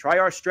 try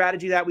our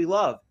strategy that we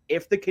love.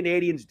 If the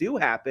Canadians do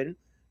happen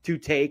to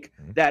take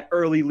that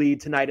early lead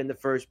tonight in the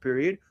first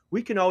period,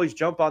 we can always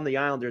jump on the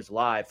Islanders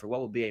live for what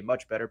will be a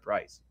much better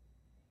price.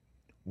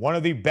 One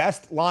of the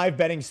best live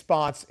betting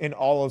spots in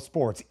all of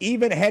sports,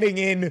 even heading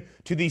in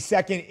to the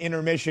second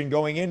intermission,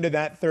 going into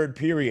that third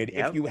period.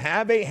 Yep. If you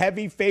have a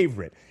heavy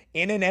favorite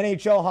in an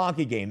NHL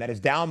hockey game that is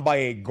down by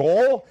a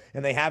goal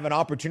and they have an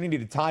opportunity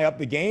to tie up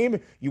the game,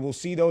 you will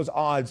see those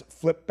odds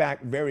flip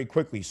back very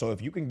quickly. So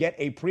if you can get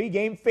a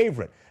pregame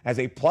favorite as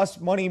a plus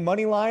money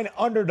line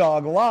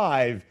underdog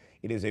live,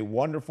 it is a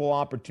wonderful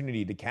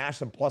opportunity to cash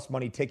some plus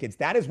money tickets.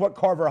 That is what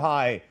Carver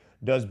High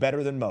does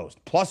better than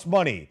most. Plus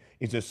money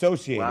is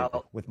associated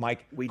with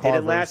Mike We Carver's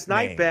did it last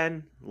night, name.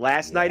 Ben.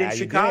 Last night in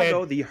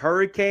Chicago, the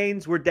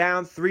Hurricanes were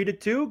down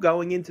 3-2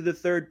 going into the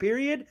third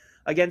period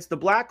against the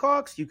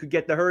Blackhawks. You could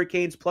get the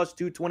Hurricanes plus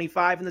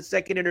 225 in the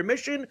second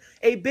intermission.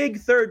 A big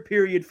third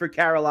period for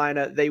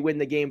Carolina. They win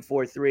the game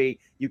 4-3.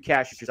 You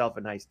cash yourself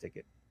a nice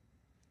ticket.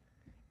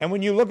 And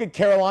when you look at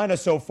Carolina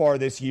so far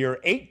this year,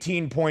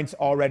 18 points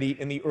already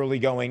in the early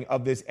going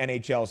of this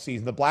NHL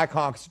season. The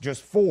Blackhawks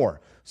just 4.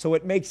 So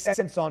it makes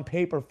sense on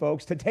paper,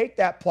 folks, to take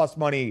that plus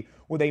money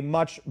with a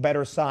much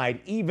better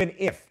side, even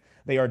if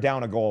they are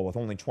down a goal with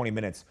only 20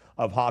 minutes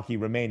of hockey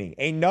remaining.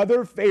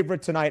 Another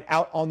favorite tonight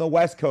out on the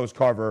West Coast,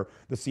 Carver,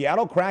 the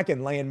Seattle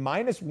Kraken laying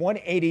minus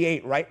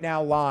 188 right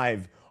now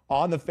live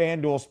on the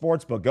FanDuel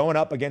Sportsbook, going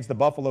up against the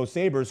Buffalo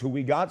Sabres, who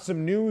we got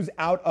some news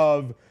out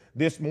of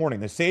this morning.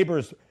 The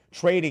Sabres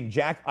trading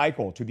Jack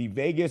Eichel to the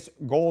Vegas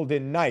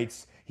Golden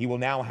Knights. He will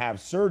now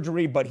have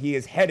surgery, but he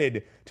is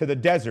headed to the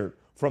desert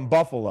from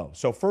Buffalo.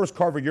 So first,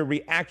 Carver, your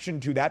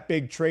reaction to that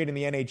big trade in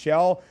the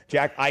NHL,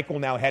 Jack Eichel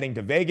now heading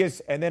to Vegas,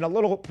 and then a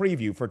little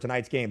preview for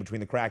tonight's game between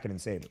the Kraken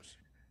and Sabres.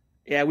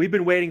 Yeah, we've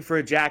been waiting for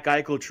a Jack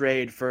Eichel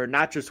trade for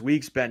not just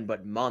weeks, Ben,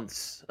 but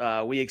months.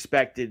 We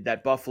expected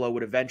that Buffalo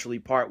would eventually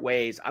part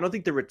ways. I don't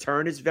think the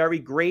return is very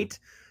great.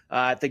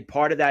 I think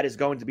part of that is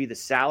going to be the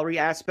salary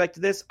aspect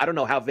of this. I don't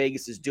know how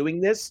Vegas is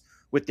doing this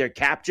with their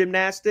cap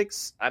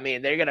gymnastics. I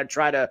mean, they're going to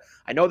try to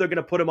 – I know they're going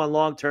to put him on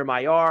long-term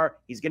IR.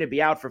 He's going to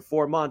be out for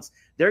 4 months.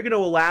 They're going to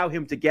allow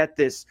him to get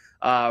this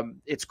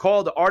it's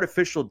called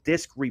artificial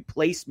disc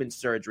replacement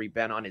surgery,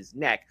 Ben, on his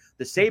neck.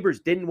 The Sabres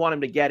didn't want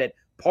him to get it.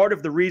 Part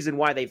of the reason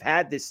why they've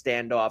had this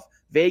standoff.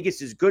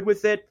 Vegas is good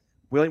with it.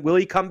 Will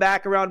he come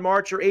back around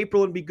March or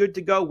April and be good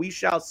to go? We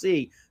shall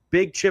see.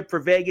 Big chip for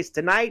Vegas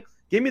tonight.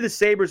 Give me the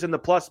Sabres and the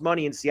plus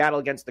money in Seattle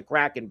against the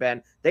Kraken,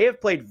 Ben. They have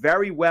played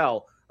very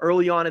well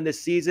early on in this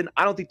season.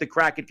 I don't think the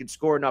Kraken can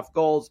score enough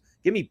goals.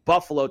 Give me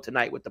Buffalo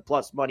tonight with the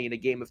plus money in a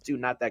game of two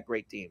not that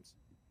great teams.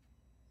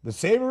 The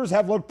Sabres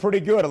have looked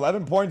pretty good.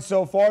 11 points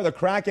so far. The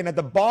Kraken at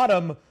the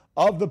bottom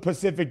of the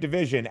Pacific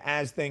Division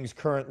as things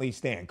currently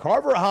stand.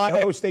 Carver High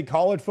hosts a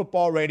college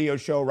football radio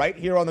show right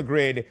here on the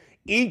grid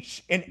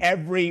each and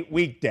every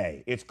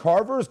weekday. It's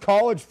Carver's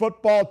College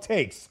Football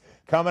Takes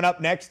coming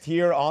up next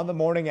here on the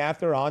morning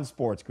after on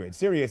Sports Grid.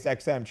 Sirius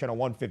XM Channel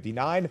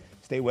 159.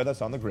 Stay with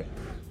us on the grid.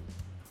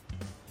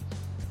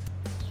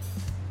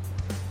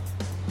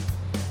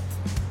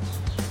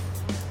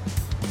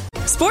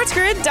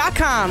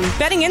 SportsGrid.com.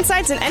 Betting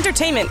insights and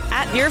entertainment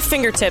at your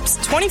fingertips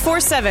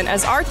 24/7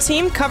 as our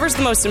team covers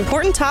the most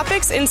important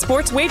topics in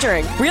sports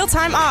wagering.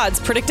 Real-time odds,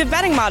 predictive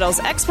betting models,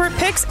 expert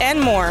picks,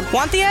 and more.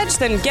 Want the edge?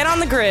 Then get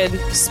on the grid.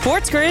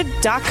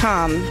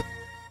 SportsGrid.com.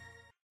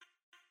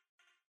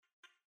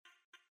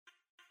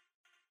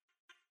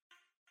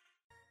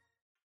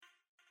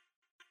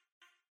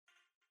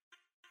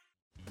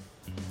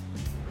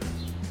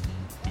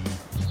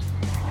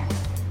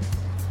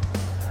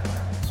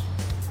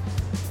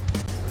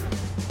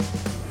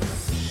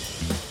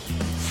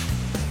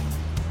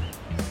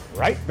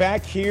 Right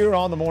back here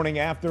on the morning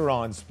after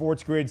on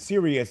Sports Grid,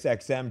 Sirius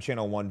XM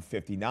Channel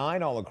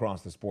 159, all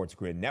across the Sports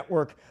Grid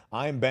network.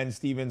 I'm Ben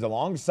Stevens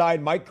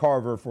alongside Mike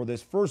Carver for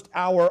this first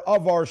hour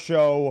of our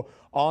show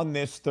on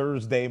this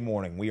Thursday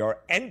morning. We are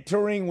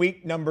entering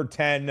week number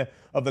 10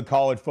 of the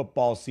college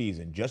football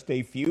season. Just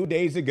a few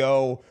days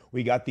ago,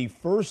 we got the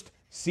first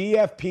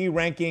CFP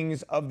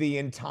rankings of the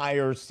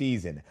entire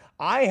season.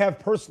 I have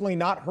personally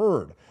not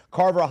heard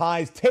Carver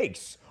High's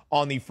takes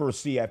on the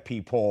first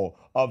CFP poll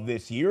of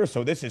this year.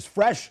 So this is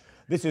fresh.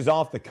 This is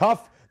off the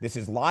cuff. This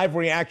is live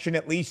reaction,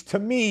 at least to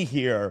me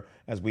here,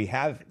 as we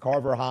have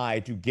Carver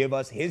High to give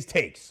us his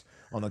takes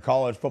on the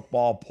college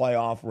football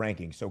playoff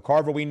rankings. So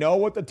Carver, we know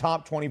what the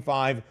top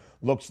 25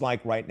 looks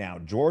like right now.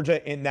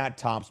 Georgia in that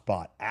top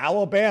spot.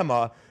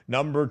 Alabama,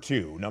 number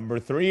 2. Number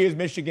 3 is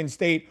Michigan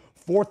State.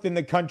 Fourth in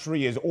the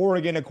country is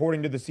Oregon,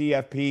 according to the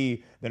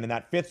CFP. Then in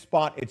that fifth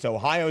spot, it's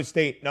Ohio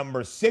State.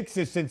 Number 6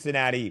 is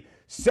Cincinnati.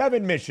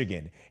 7,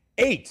 Michigan.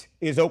 8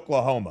 is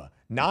Oklahoma.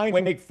 9,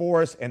 Wake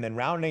Forest. And then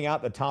rounding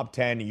out the top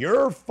 10,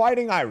 your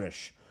Fighting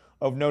Irish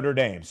of Notre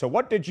Dame. So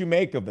what did you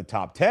make of the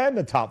top 10,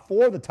 the top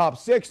 4, the top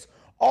 6,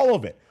 all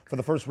of it for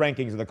the first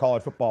rankings of the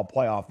college football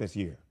playoff this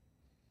year?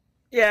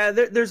 Yeah,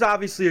 there's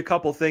obviously a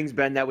couple things,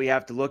 Ben, that we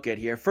have to look at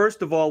here.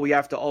 First of all, we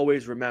have to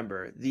always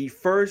remember the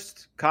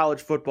first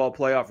college football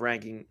playoff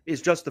ranking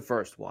is just the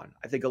first one.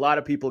 I think a lot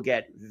of people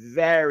get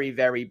very,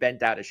 very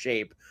bent out of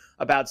shape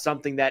about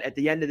something that at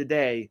the end of the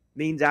day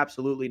means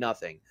absolutely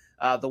nothing.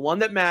 The one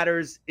that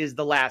matters is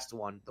the last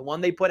one. The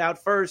one they put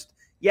out first,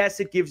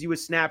 yes, it gives you a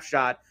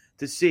snapshot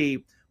to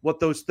see what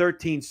those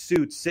 13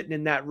 suits sitting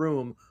in that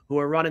room who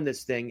are running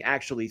this thing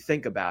actually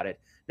think about it.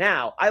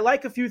 Now, I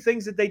like a few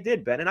things that they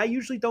did, Ben, and I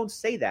usually don't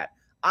say that.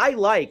 I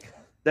like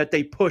that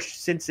they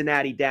pushed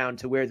Cincinnati down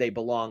to where they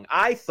belong.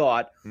 I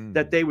thought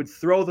that they would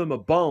throw them a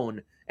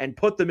bone and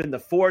put them in the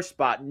 4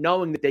 spot,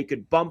 knowing that they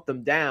could bump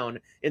them down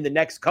in the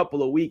next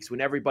couple of weeks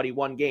when everybody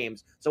won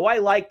games. So I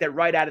like that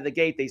right out of the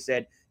gate they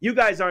said, you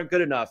guys aren't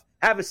good enough.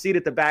 Have a seat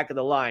at the back of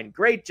the line.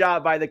 Great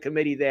job by the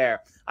committee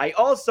there. I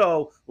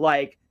also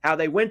like how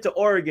they went to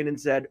Oregon and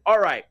said, all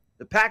right,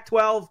 the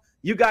Pac-12,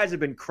 you guys have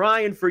been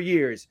crying for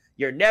years.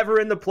 You're never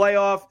in the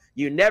playoff.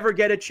 You never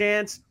get a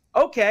chance.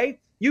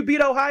 Okay, you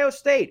beat Ohio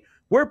State.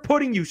 We're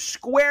putting you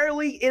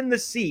squarely in the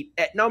seat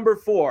at number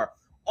 4.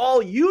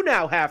 All you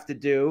now have to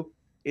do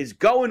is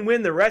go and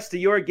win the rest of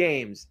your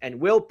games, and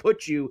we'll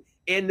put you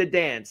in the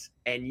dance.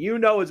 And you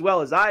know as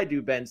well as I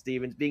do, Ben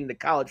Stevens, being the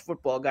college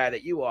football guy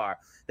that you are,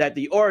 that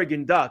the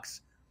Oregon Ducks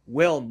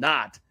will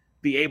not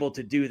be able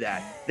to do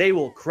that. They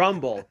will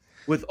crumble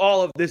with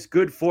all of this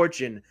good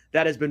fortune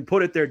that has been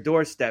put at their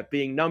doorstep,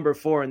 being number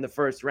 4 in the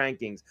first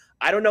rankings.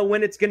 I don't know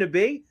when it's going to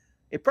be.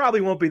 It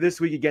probably won't be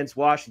this week against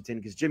Washington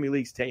because Jimmy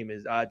Lake's team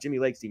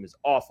is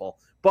awful.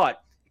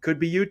 But it could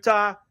be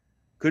Utah,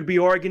 could be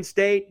Oregon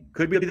State,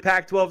 could be the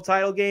Pac-12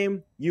 title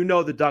game. You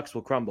know the Ducks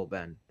will crumble,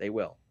 Ben. They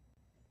will.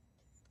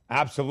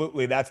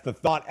 Absolutely. That's the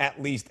thought,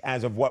 at least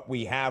as of what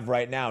we have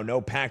right now.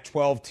 No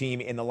Pac-12 team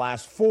in the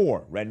last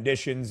 4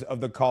 renditions of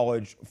the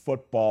college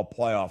football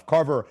playoff.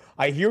 Carver,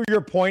 I hear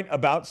your point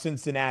about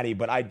Cincinnati,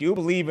 but I do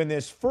believe in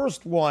this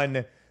first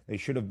one, they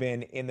should have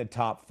been in the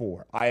top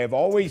 4. I have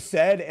always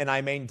said, and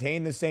I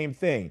maintain the same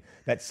thing,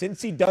 that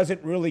Cincy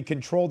doesn't really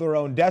control their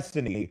own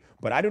destiny,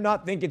 but I do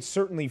not think it's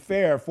certainly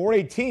fair for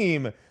a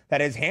team that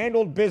has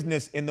handled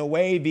business in the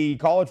way the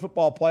College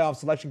Football Playoff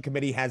Selection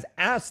Committee has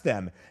asked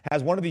them,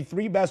 has one of the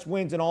 3 best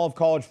wins in all of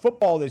college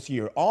football this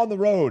year, on the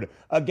road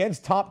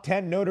against top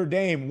 10 Notre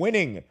Dame,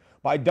 winning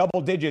by double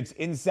digits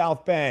in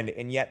South Bend,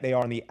 and yet they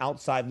are on the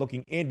outside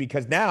looking in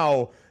because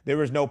now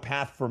there is no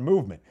path for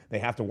movement. They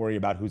have to worry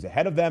about who's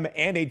ahead of them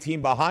and a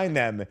team behind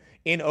them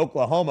in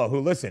Oklahoma who,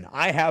 listen,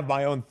 I have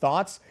my own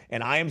thoughts,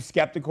 and I am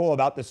skeptical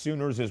about the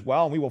Sooners as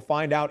well, and we will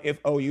find out if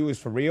OU is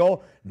for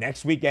real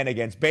next weekend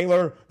against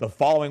Baylor, the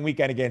following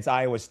weekend against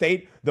Iowa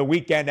State, the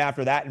weekend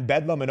after that in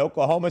Bedlam and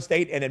Oklahoma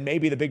State, and then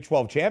maybe the Big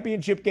 12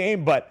 championship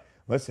game. But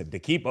listen, to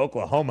keep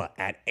Oklahoma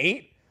at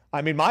 8,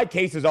 I mean, my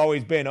case has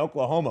always been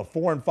Oklahoma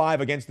 4-5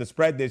 against the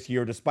spread this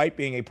year, despite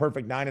being a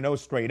perfect 9-0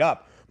 straight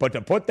up. But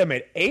to put them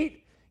at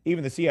 8,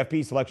 even the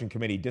CFP selection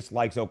committee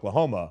dislikes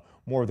Oklahoma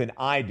more than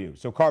I do.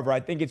 So, Carver, I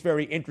think it's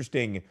very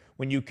interesting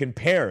when you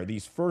compare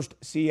these first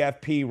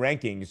CFP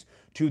rankings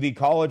to the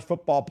college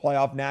football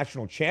playoff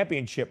national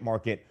championship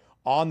market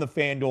on the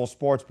FanDuel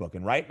Sportsbook.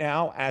 And right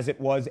now, as it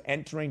was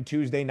entering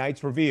Tuesday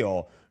night's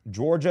reveal,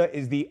 Georgia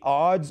is the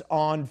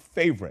odds-on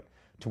favorite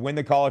to win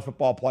the college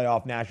football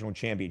playoff national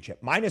championship.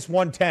 Minus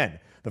 110,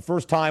 the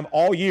first time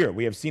all year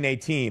we have seen a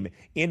team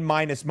in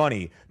minus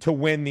money to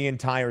win the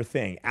entire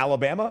thing.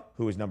 Alabama,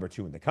 who is number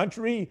 2 in the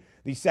country,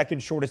 the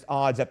second shortest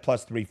odds at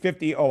plus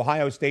 350.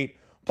 Ohio State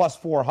plus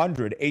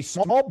 400. A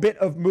small bit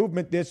of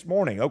movement this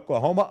morning.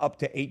 Oklahoma up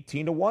to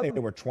 18-1. They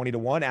were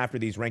 20-1 after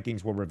these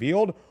rankings were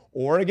revealed.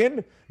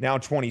 Oregon now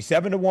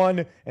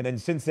 27-1. And then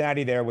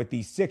Cincinnati there with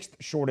the 6th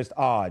shortest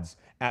odds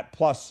at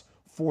plus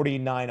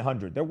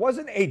 4,900. There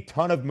wasn't a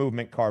ton of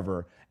movement,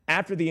 Carver,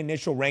 after the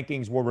initial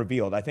rankings were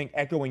revealed. I think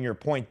echoing your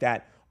point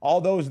that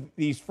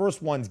these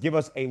first ones give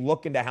us a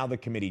look into how the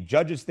committee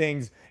judges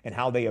things and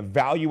how they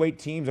evaluate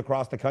teams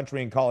across the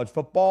country in college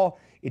football.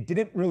 It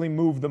didn't really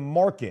move the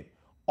market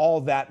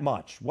all that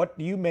much. What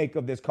do you make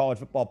of this college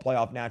football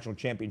playoff national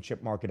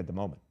championship market at the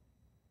moment?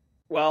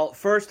 Well,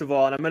 first of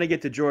all, and I'm going to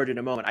get to Georgia in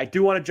a moment, I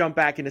do want to jump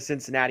back into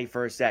Cincinnati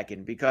for a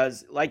second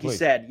because, like you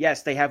said,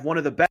 yes, they have one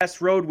of the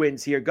best road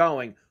wins here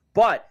going,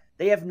 but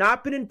they have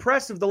not been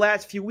impressive the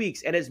last few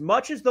weeks. And as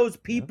much as those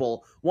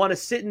people want to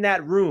sit in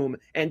that room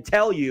and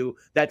tell you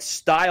that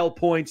style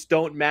points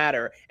don't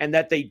matter and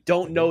that they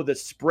don't know the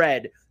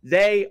spread,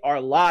 they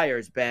are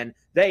liars, Ben.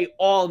 They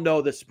all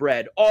know the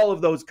spread, all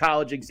of those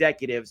college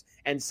executives,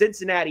 and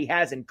Cincinnati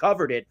hasn't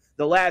covered it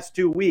the last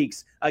 2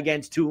 weeks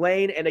against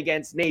Tulane and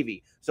against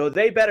Navy. So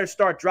they better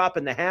start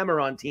dropping the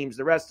hammer on teams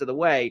the rest of the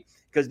way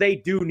because they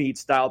do need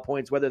style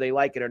points whether they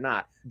like it or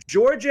not.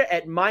 Georgia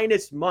at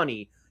minus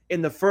money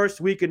in the first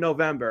week of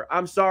November.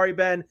 I'm sorry,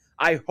 Ben.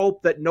 I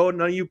hope that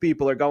none of you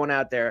people are going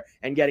out there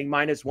and getting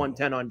minus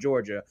 110 on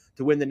Georgia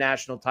to win the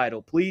national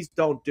title. Please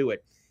don't do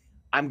it.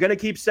 I'm going to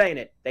keep saying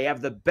it. They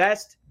have the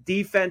best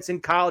defense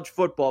in college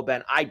football,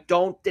 Ben. I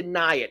don't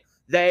deny it.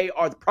 They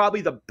are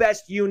probably the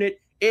best unit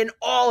in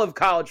all of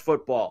college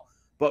football.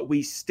 But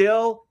we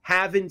still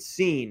haven't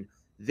seen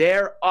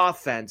their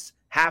offense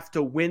have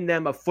to win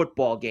them a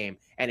football game.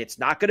 And it's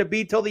not going to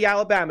be till the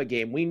Alabama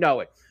game. We know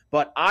it.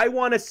 But I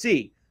want to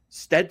see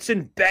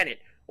Stetson Bennett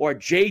or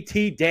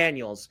JT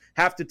Daniels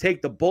have to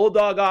take the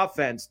Bulldog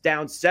offense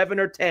down 7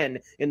 or 10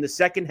 in the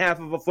second half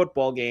of a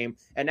football game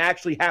and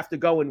actually have to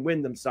go and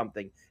win them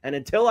something. And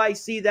until I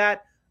see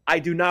that, I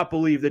do not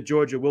believe that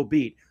Georgia will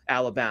beat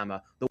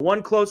Alabama. The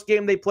one close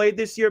game they played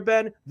this year,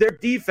 Ben, their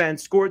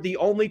defense scored the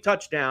only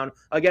touchdown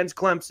against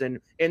Clemson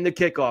in the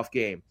kickoff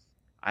game.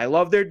 I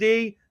love their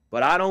D,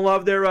 but I don't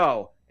love their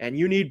O. And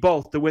you need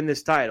both to win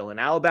this title. And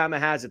Alabama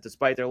has it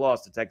despite their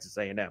loss to Texas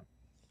A&M.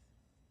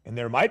 And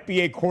there might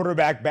be a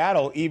quarterback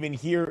battle even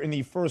here in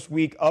the first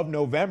week of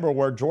November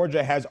where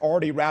Georgia has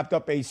already wrapped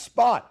up a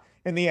spot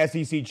in the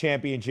SEC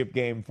championship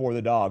game for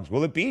the Dogs.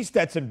 Will it be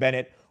Stetson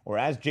Bennett, or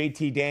as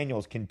JT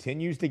Daniels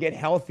continues to get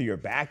healthier,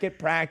 back at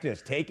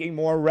practice, taking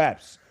more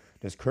reps,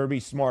 does Kirby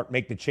Smart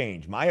make the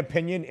change? My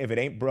opinion, if it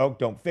ain't broke,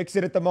 don't fix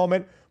it at the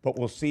moment, but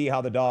we'll see how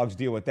the Dogs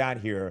deal with that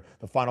here.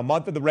 The final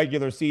month of the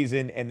regular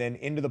season and then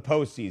into the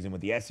postseason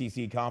with the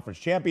SEC Conference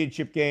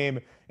Championship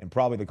game and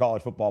probably the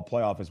college football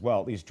playoff as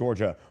well. At least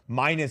Georgia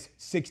minus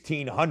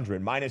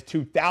 1,600, minus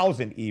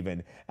 2,000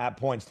 even at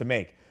points to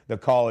make the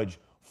college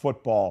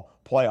football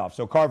playoff.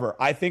 So, Carver,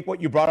 I think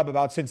what you brought up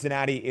about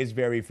Cincinnati is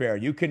very fair.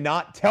 You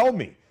cannot tell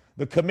me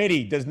the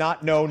committee does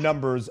not know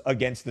numbers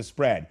against the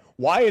spread.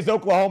 Why is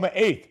Oklahoma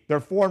 8th?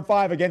 They're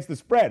 4-5 against the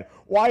spread.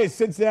 Why is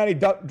Cincinnati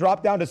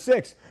dropped down to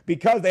 6?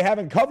 Because they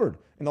haven't covered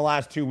in the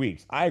last 2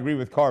 weeks. I agree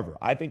with Carver.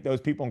 I think those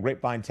people in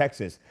Grapevine,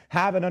 Texas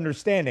have an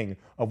understanding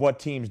of what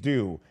teams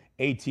do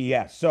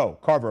ATS. So,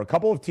 Carver, a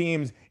couple of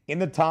teams in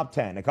the top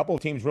 10, a couple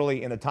of teams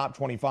really in the top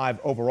 25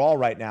 overall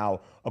right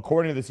now,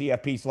 according to the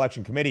CFP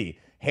selection committee,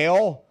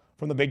 hail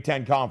from the Big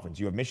Ten Conference.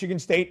 You have Michigan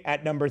State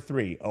at number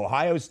 3,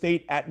 Ohio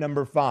State at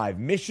number 5,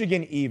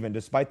 Michigan even,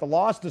 despite the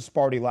loss to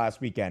Sparty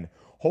last weekend,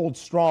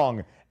 holds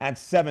strong at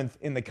 7th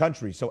in the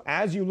country. So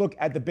as you look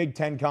at the Big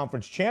Ten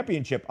Conference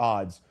championship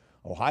odds,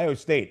 Ohio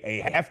State, a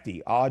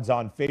hefty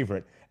odds-on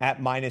favorite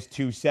at minus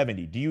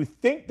 270. Do you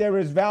think there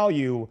is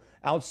value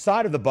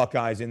outside of the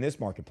Buckeyes in this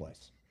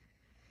marketplace?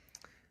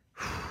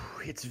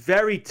 It's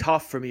very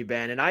tough for me,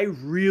 Ben, and I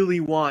really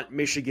want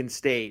Michigan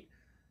State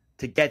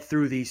to get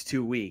through these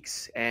 2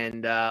 weeks.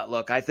 And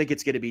look, I think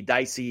it's going to be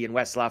dicey in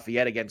West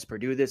Lafayette against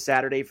Purdue this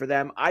Saturday for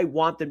them. I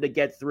want them to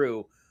get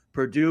through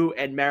Purdue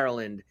and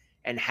Maryland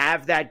and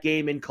have that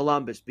game in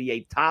Columbus be a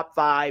top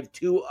 5,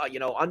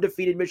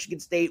 undefeated Michigan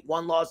State,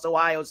 1-loss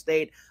Ohio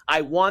State. I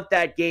want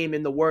that game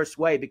in the worst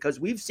way because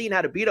we've seen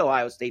how to beat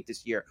Ohio State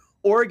this year.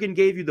 Oregon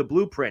gave you the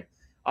blueprint.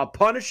 A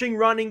punishing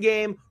running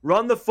game,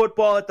 run the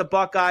football at the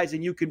Buckeyes,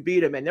 and you can beat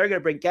them. And they're going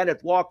to bring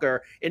Kenneth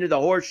Walker into the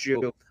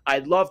horseshoe.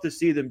 I'd love to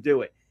see them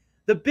do it.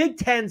 The Big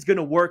Ten's going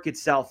to work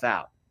itself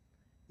out.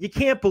 You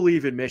can't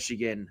believe in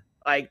Michigan.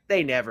 Like,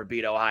 they never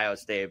beat Ohio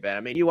State, Ben.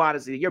 I mean, you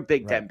honestly, you're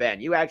Big Ten,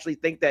 Ben. You actually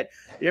think that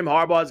Jim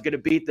Harbaugh is going to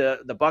beat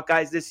the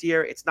Buckeyes this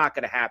year? It's not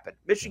going to happen.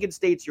 Michigan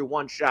State's your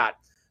one shot.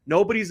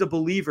 Nobody's a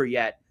believer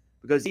yet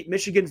because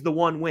Michigan's the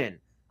one win.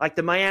 Like,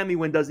 the Miami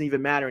win doesn't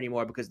even matter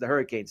anymore because the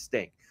Hurricanes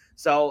stink.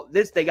 So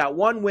they got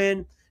one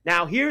win.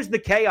 Now, here's the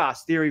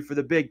chaos theory for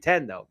the Big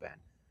Ten, though, Ben.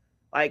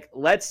 Like,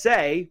 let's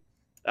say,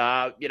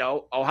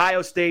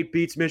 Ohio State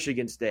beats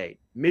Michigan State.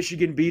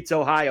 Michigan beats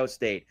Ohio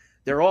State.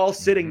 They're all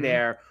sitting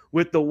there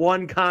with the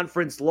one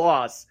conference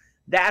loss.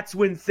 That's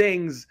when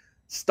things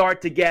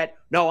start to get,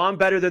 no, I'm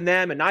better than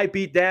them, and I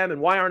beat them,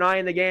 and why aren't I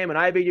in the game, and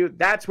I beat you.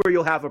 That's where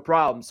you'll have a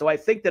problem. So I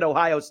think that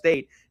Ohio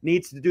State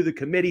needs to do the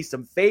committee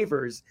some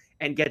favors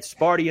and get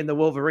Sparty and the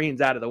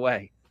Wolverines out of the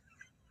way.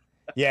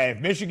 Yeah, if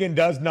Michigan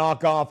does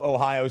knock off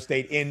Ohio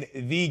State in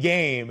the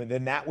game,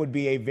 then that would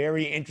be a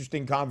very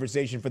interesting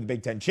conversation for the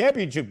Big Ten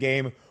championship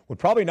game. Would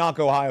probably knock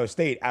Ohio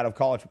State out of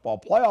college football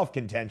playoff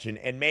contention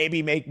and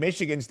maybe make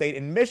Michigan State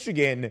and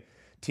Michigan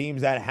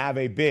teams that have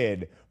a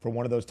bid for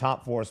one of those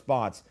top 4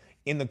 spots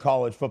in the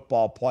college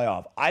football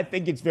playoff. I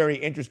think it's very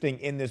interesting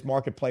in this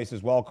marketplace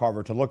as well,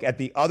 Carver, to look at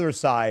the other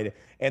side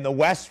in the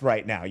West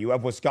right now. You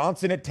have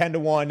Wisconsin at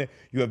 10-1.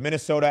 You have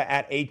Minnesota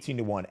at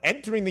 18-1.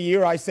 Entering the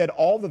year, I said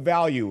all the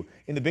value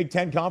in the Big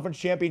Ten Conference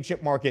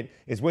Championship market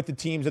is with the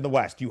teams in the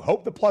West. You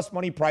hope the plus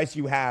money price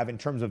you have in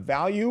terms of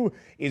value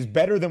is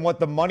better than what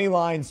the money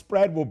line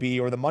spread will be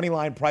or the money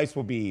line price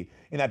will be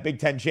in that Big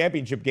Ten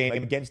Championship game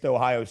against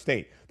Ohio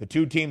State. The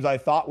two teams I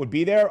thought would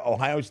be there,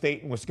 Ohio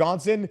State and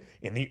Wisconsin,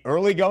 in the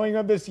early going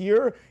of this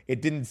year,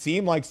 it didn't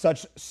seem like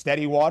such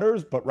steady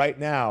waters, but right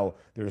now,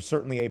 there's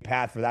certainly a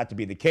path for that to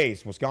be the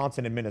case.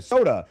 Wisconsin and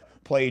Minnesota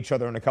play each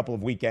other in a couple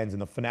of weekends in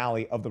the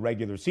finale of the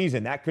regular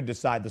season. That could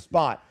decide the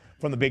spot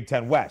from the Big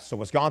Ten West. So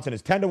Wisconsin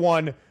is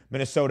 10-1,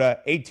 Minnesota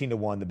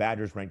 18-1. The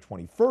Badgers ranked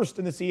 21st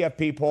in the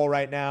CFB poll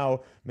right now.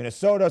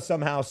 Minnesota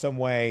somehow, some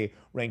way,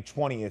 ranked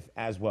 20th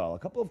as well. A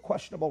couple of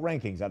questionable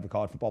rankings at the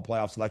College Football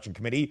Playoff Selection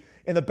Committee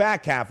in the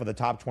back half of the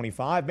top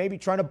 25, maybe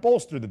trying to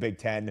bolster the Big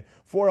Ten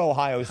for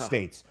Ohio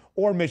State's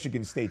or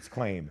Michigan State's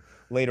claim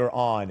later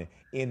on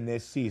in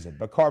this season.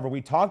 But Carver,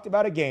 we talked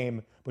about a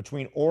game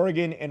between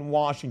Oregon and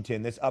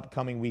Washington this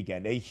upcoming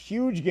weekend. A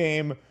huge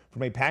game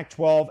from a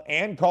Pac-12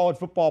 and college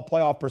football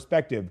playoff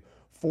perspective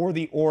for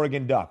the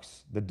Oregon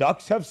Ducks. The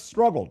Ducks have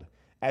struggled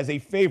as a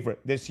favorite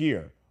this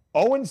year.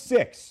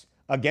 0-6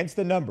 against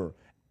the number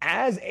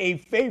as a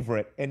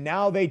favorite, and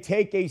now they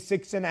take a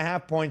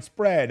 6.5-point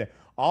spread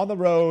on the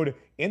road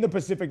in the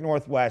Pacific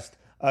Northwest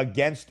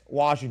against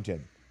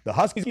Washington. The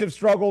Huskies have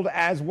struggled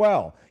as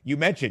well. You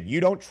mentioned you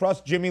don't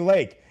trust Jimmy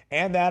Lake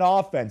and that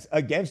offense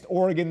against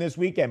Oregon this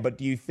weekend, but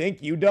do you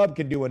think UW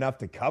can do enough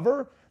to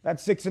cover that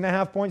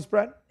 6.5-point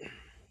spread?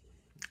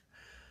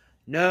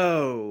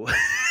 No.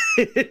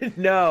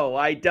 No,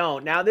 I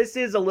don't. Now, this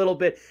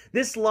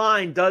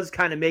line does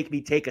kind of make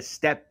me take a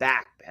step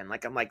back, Ben. I'm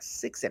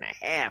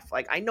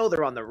 6.5. I know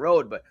they're on the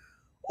road, but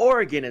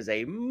Oregon is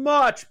a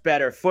much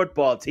better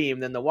football team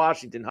than the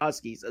Washington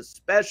Huskies,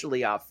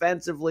 especially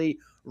offensively.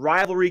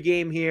 Rivalry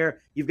game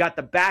here. You've got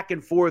the back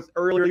and forth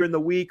earlier in the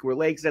week where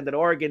Lake said that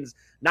Oregon's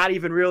not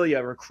even really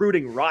a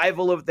recruiting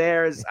rival of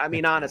theirs. I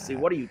mean, honestly,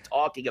 what are you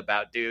talking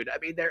about, dude? I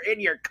mean, they're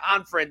in your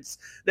conference.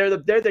 They're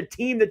the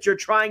team that you're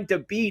trying to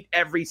beat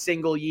every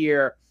single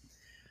year.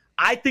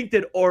 I think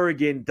that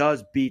Oregon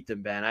does beat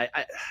them, Ben. Man,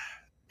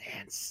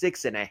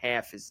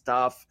 6.5 is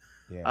tough.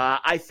 Yeah.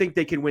 I think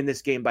they can win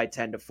this game by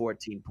 10 to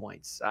 14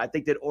 points. I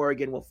think that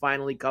Oregon will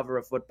finally cover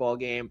a football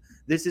game.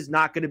 This is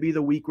not going to be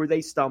the week where they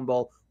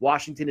stumble.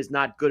 Washington is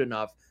not good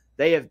enough.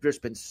 They have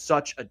just been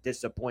such a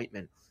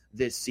disappointment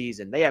this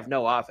season. They have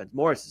no offense.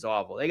 Morris is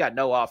awful. They got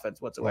no offense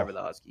whatsoever,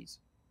 the Huskies.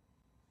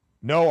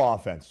 No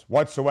offense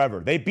whatsoever.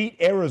 They beat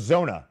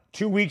Arizona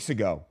 2 weeks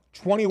ago,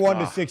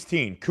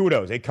 21-16.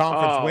 Kudos, a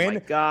conference win. My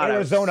God,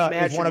 Arizona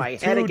is one of my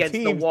two head against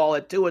teams. the wall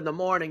at 2 a.m,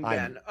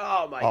 Ben.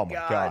 Oh my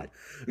God.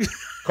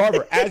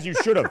 Carver, as you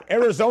should have.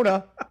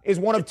 Arizona is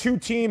one of two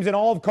teams in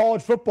all of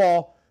college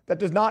football that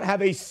does not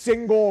have a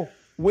single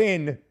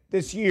win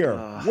this year.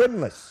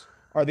 Winless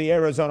are the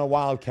Arizona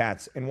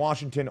Wildcats, and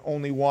Washington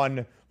only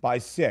won by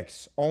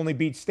 6. Only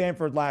beat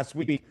Stanford last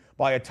week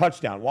by a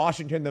touchdown.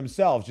 Washington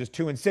themselves just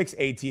 2-6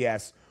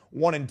 ATS,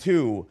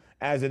 1-2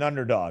 as an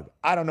underdog.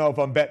 I don't know if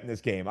I'm betting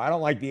this game. I don't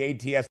like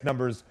the ATS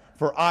numbers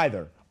for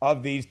either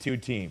of these two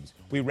teams.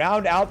 We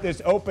round out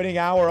this opening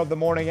hour of the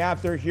morning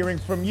after hearing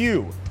from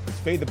you. It's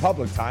Fade the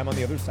Public time on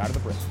the other side of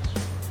the break.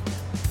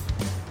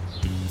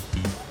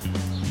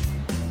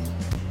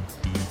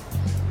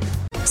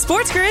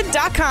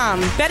 SportsGrid.com.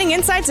 Betting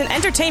insights and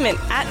entertainment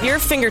at your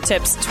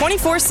fingertips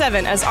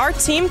 24/7 as our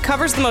team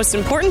covers the most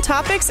important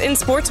topics in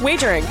sports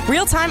wagering.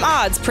 Real-time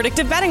odds,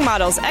 predictive betting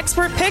models,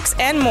 expert picks,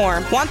 and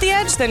more. Want the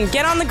edge? Then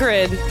get on the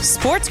grid.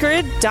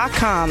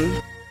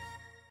 SportsGrid.com.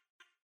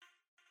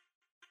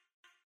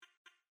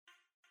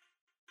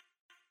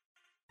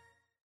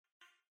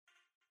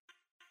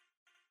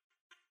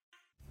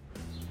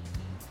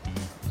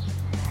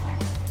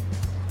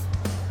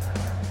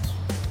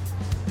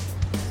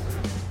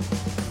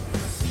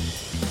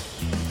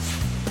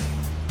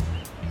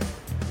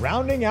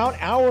 Rounding out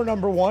hour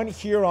number 1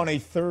 here on a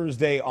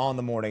Thursday on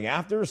the morning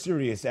after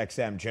Sirius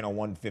XM channel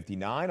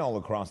 159 all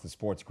across the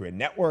Sports Grid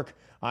network.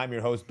 I'm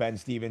your host, Ben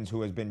Stevens,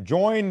 who has been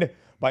joined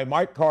by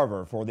Mike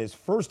Carver for this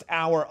first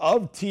hour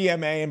of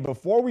TMA. And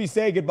before we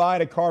say goodbye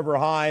to Carver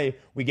High,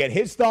 we get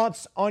his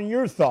thoughts on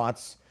your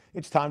thoughts.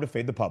 It's time to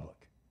Fade the Public.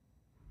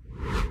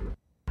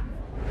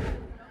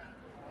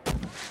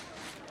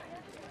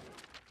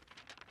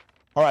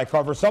 All right,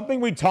 Carver, something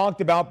we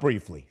talked about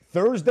briefly.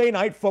 Thursday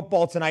night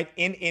football tonight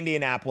in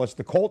Indianapolis.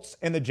 The Colts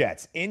and the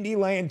Jets. Indy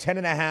laying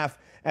 10.5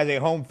 as a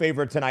home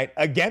favorite tonight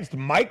against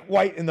Mike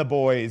White and the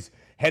boys.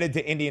 Headed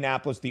to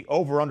Indianapolis, the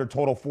over-under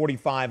total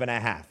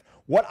 45.5.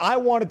 What I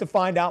wanted to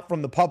find out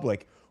from the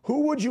public,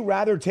 who would you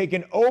rather take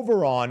an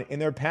over on in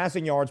their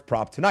passing yards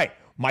prop tonight?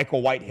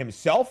 Michael White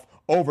himself,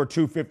 over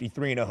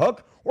 253 and a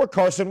hook, or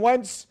Carson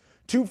Wentz,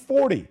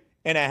 240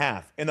 and a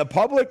half? And the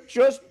public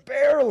just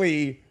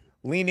barely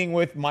leaning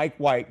with Mike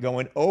White,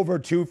 going over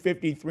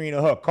 253 and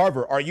a hook.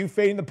 Carver, are you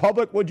fading the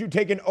public? Would you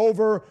take an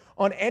over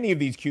on any of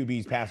these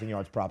QBs passing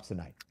yards props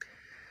tonight?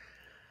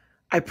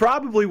 I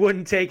probably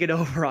wouldn't take it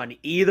over on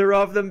either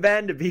of them,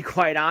 Ben, to be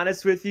quite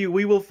honest with you.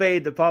 We will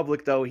fade the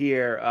public, though,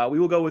 here. We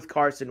will go with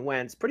Carson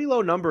Wentz. Pretty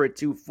low number at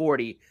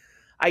 240.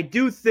 I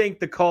do think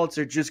the Colts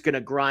are just going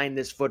to grind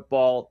this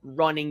football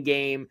running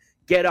game,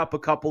 get up a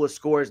couple of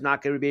scores,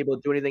 not going to be able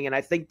to do anything. And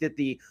I think that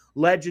the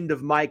legend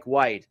of Mike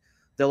White,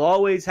 they'll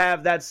always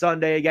have that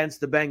Sunday against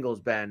the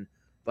Bengals, Ben,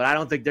 but I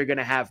don't think they're going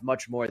to have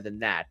much more than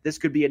that. This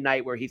could be a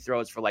night where he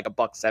throws for like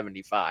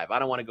 $175. I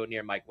don't want to go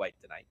near Mike White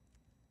tonight.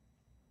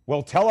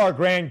 Well, tell our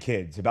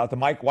grandkids about the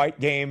Mike White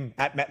game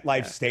at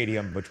MetLife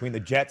Stadium between the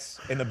Jets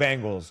and the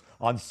Bengals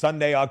on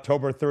Sunday,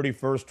 October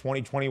 31st,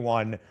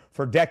 2021.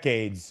 For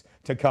decades,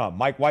 to come.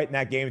 Mike White in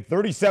that game,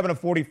 37 of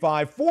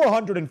 45,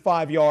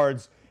 405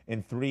 yards,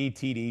 and 3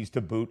 TDs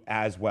to boot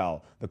as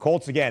well. The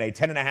Colts, again, a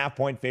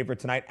 10.5-point favorite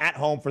tonight at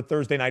home for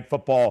Thursday Night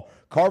Football.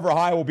 Carver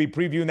High will be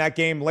previewing that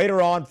game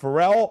later on.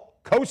 Pharrell,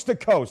 coast to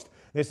coast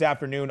this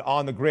afternoon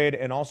on the grid,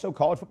 and also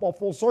college football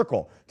full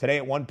circle today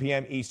at 1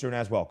 p.m. Eastern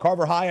as well.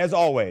 Carver High, as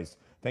always,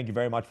 thank you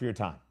very much for your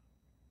time.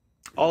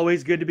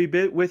 Always good to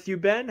be with you,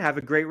 Ben. Have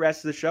a great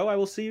rest of the show. I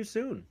will see you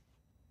soon.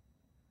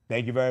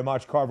 Thank you very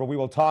much, Carver. We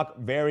will talk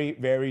very,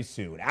 very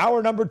soon.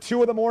 Hour number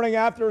 2 of the morning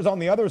after is on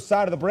the other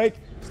side of the break.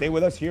 Stay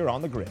with us here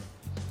on the grid.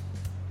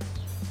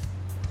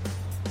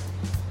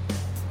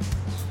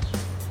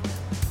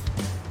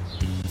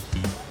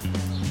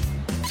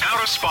 How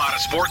to spot a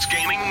sports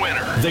gaming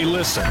winner. They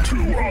listen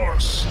to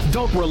us.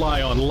 Don't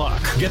rely on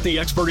luck. Get the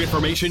expert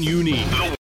information you need.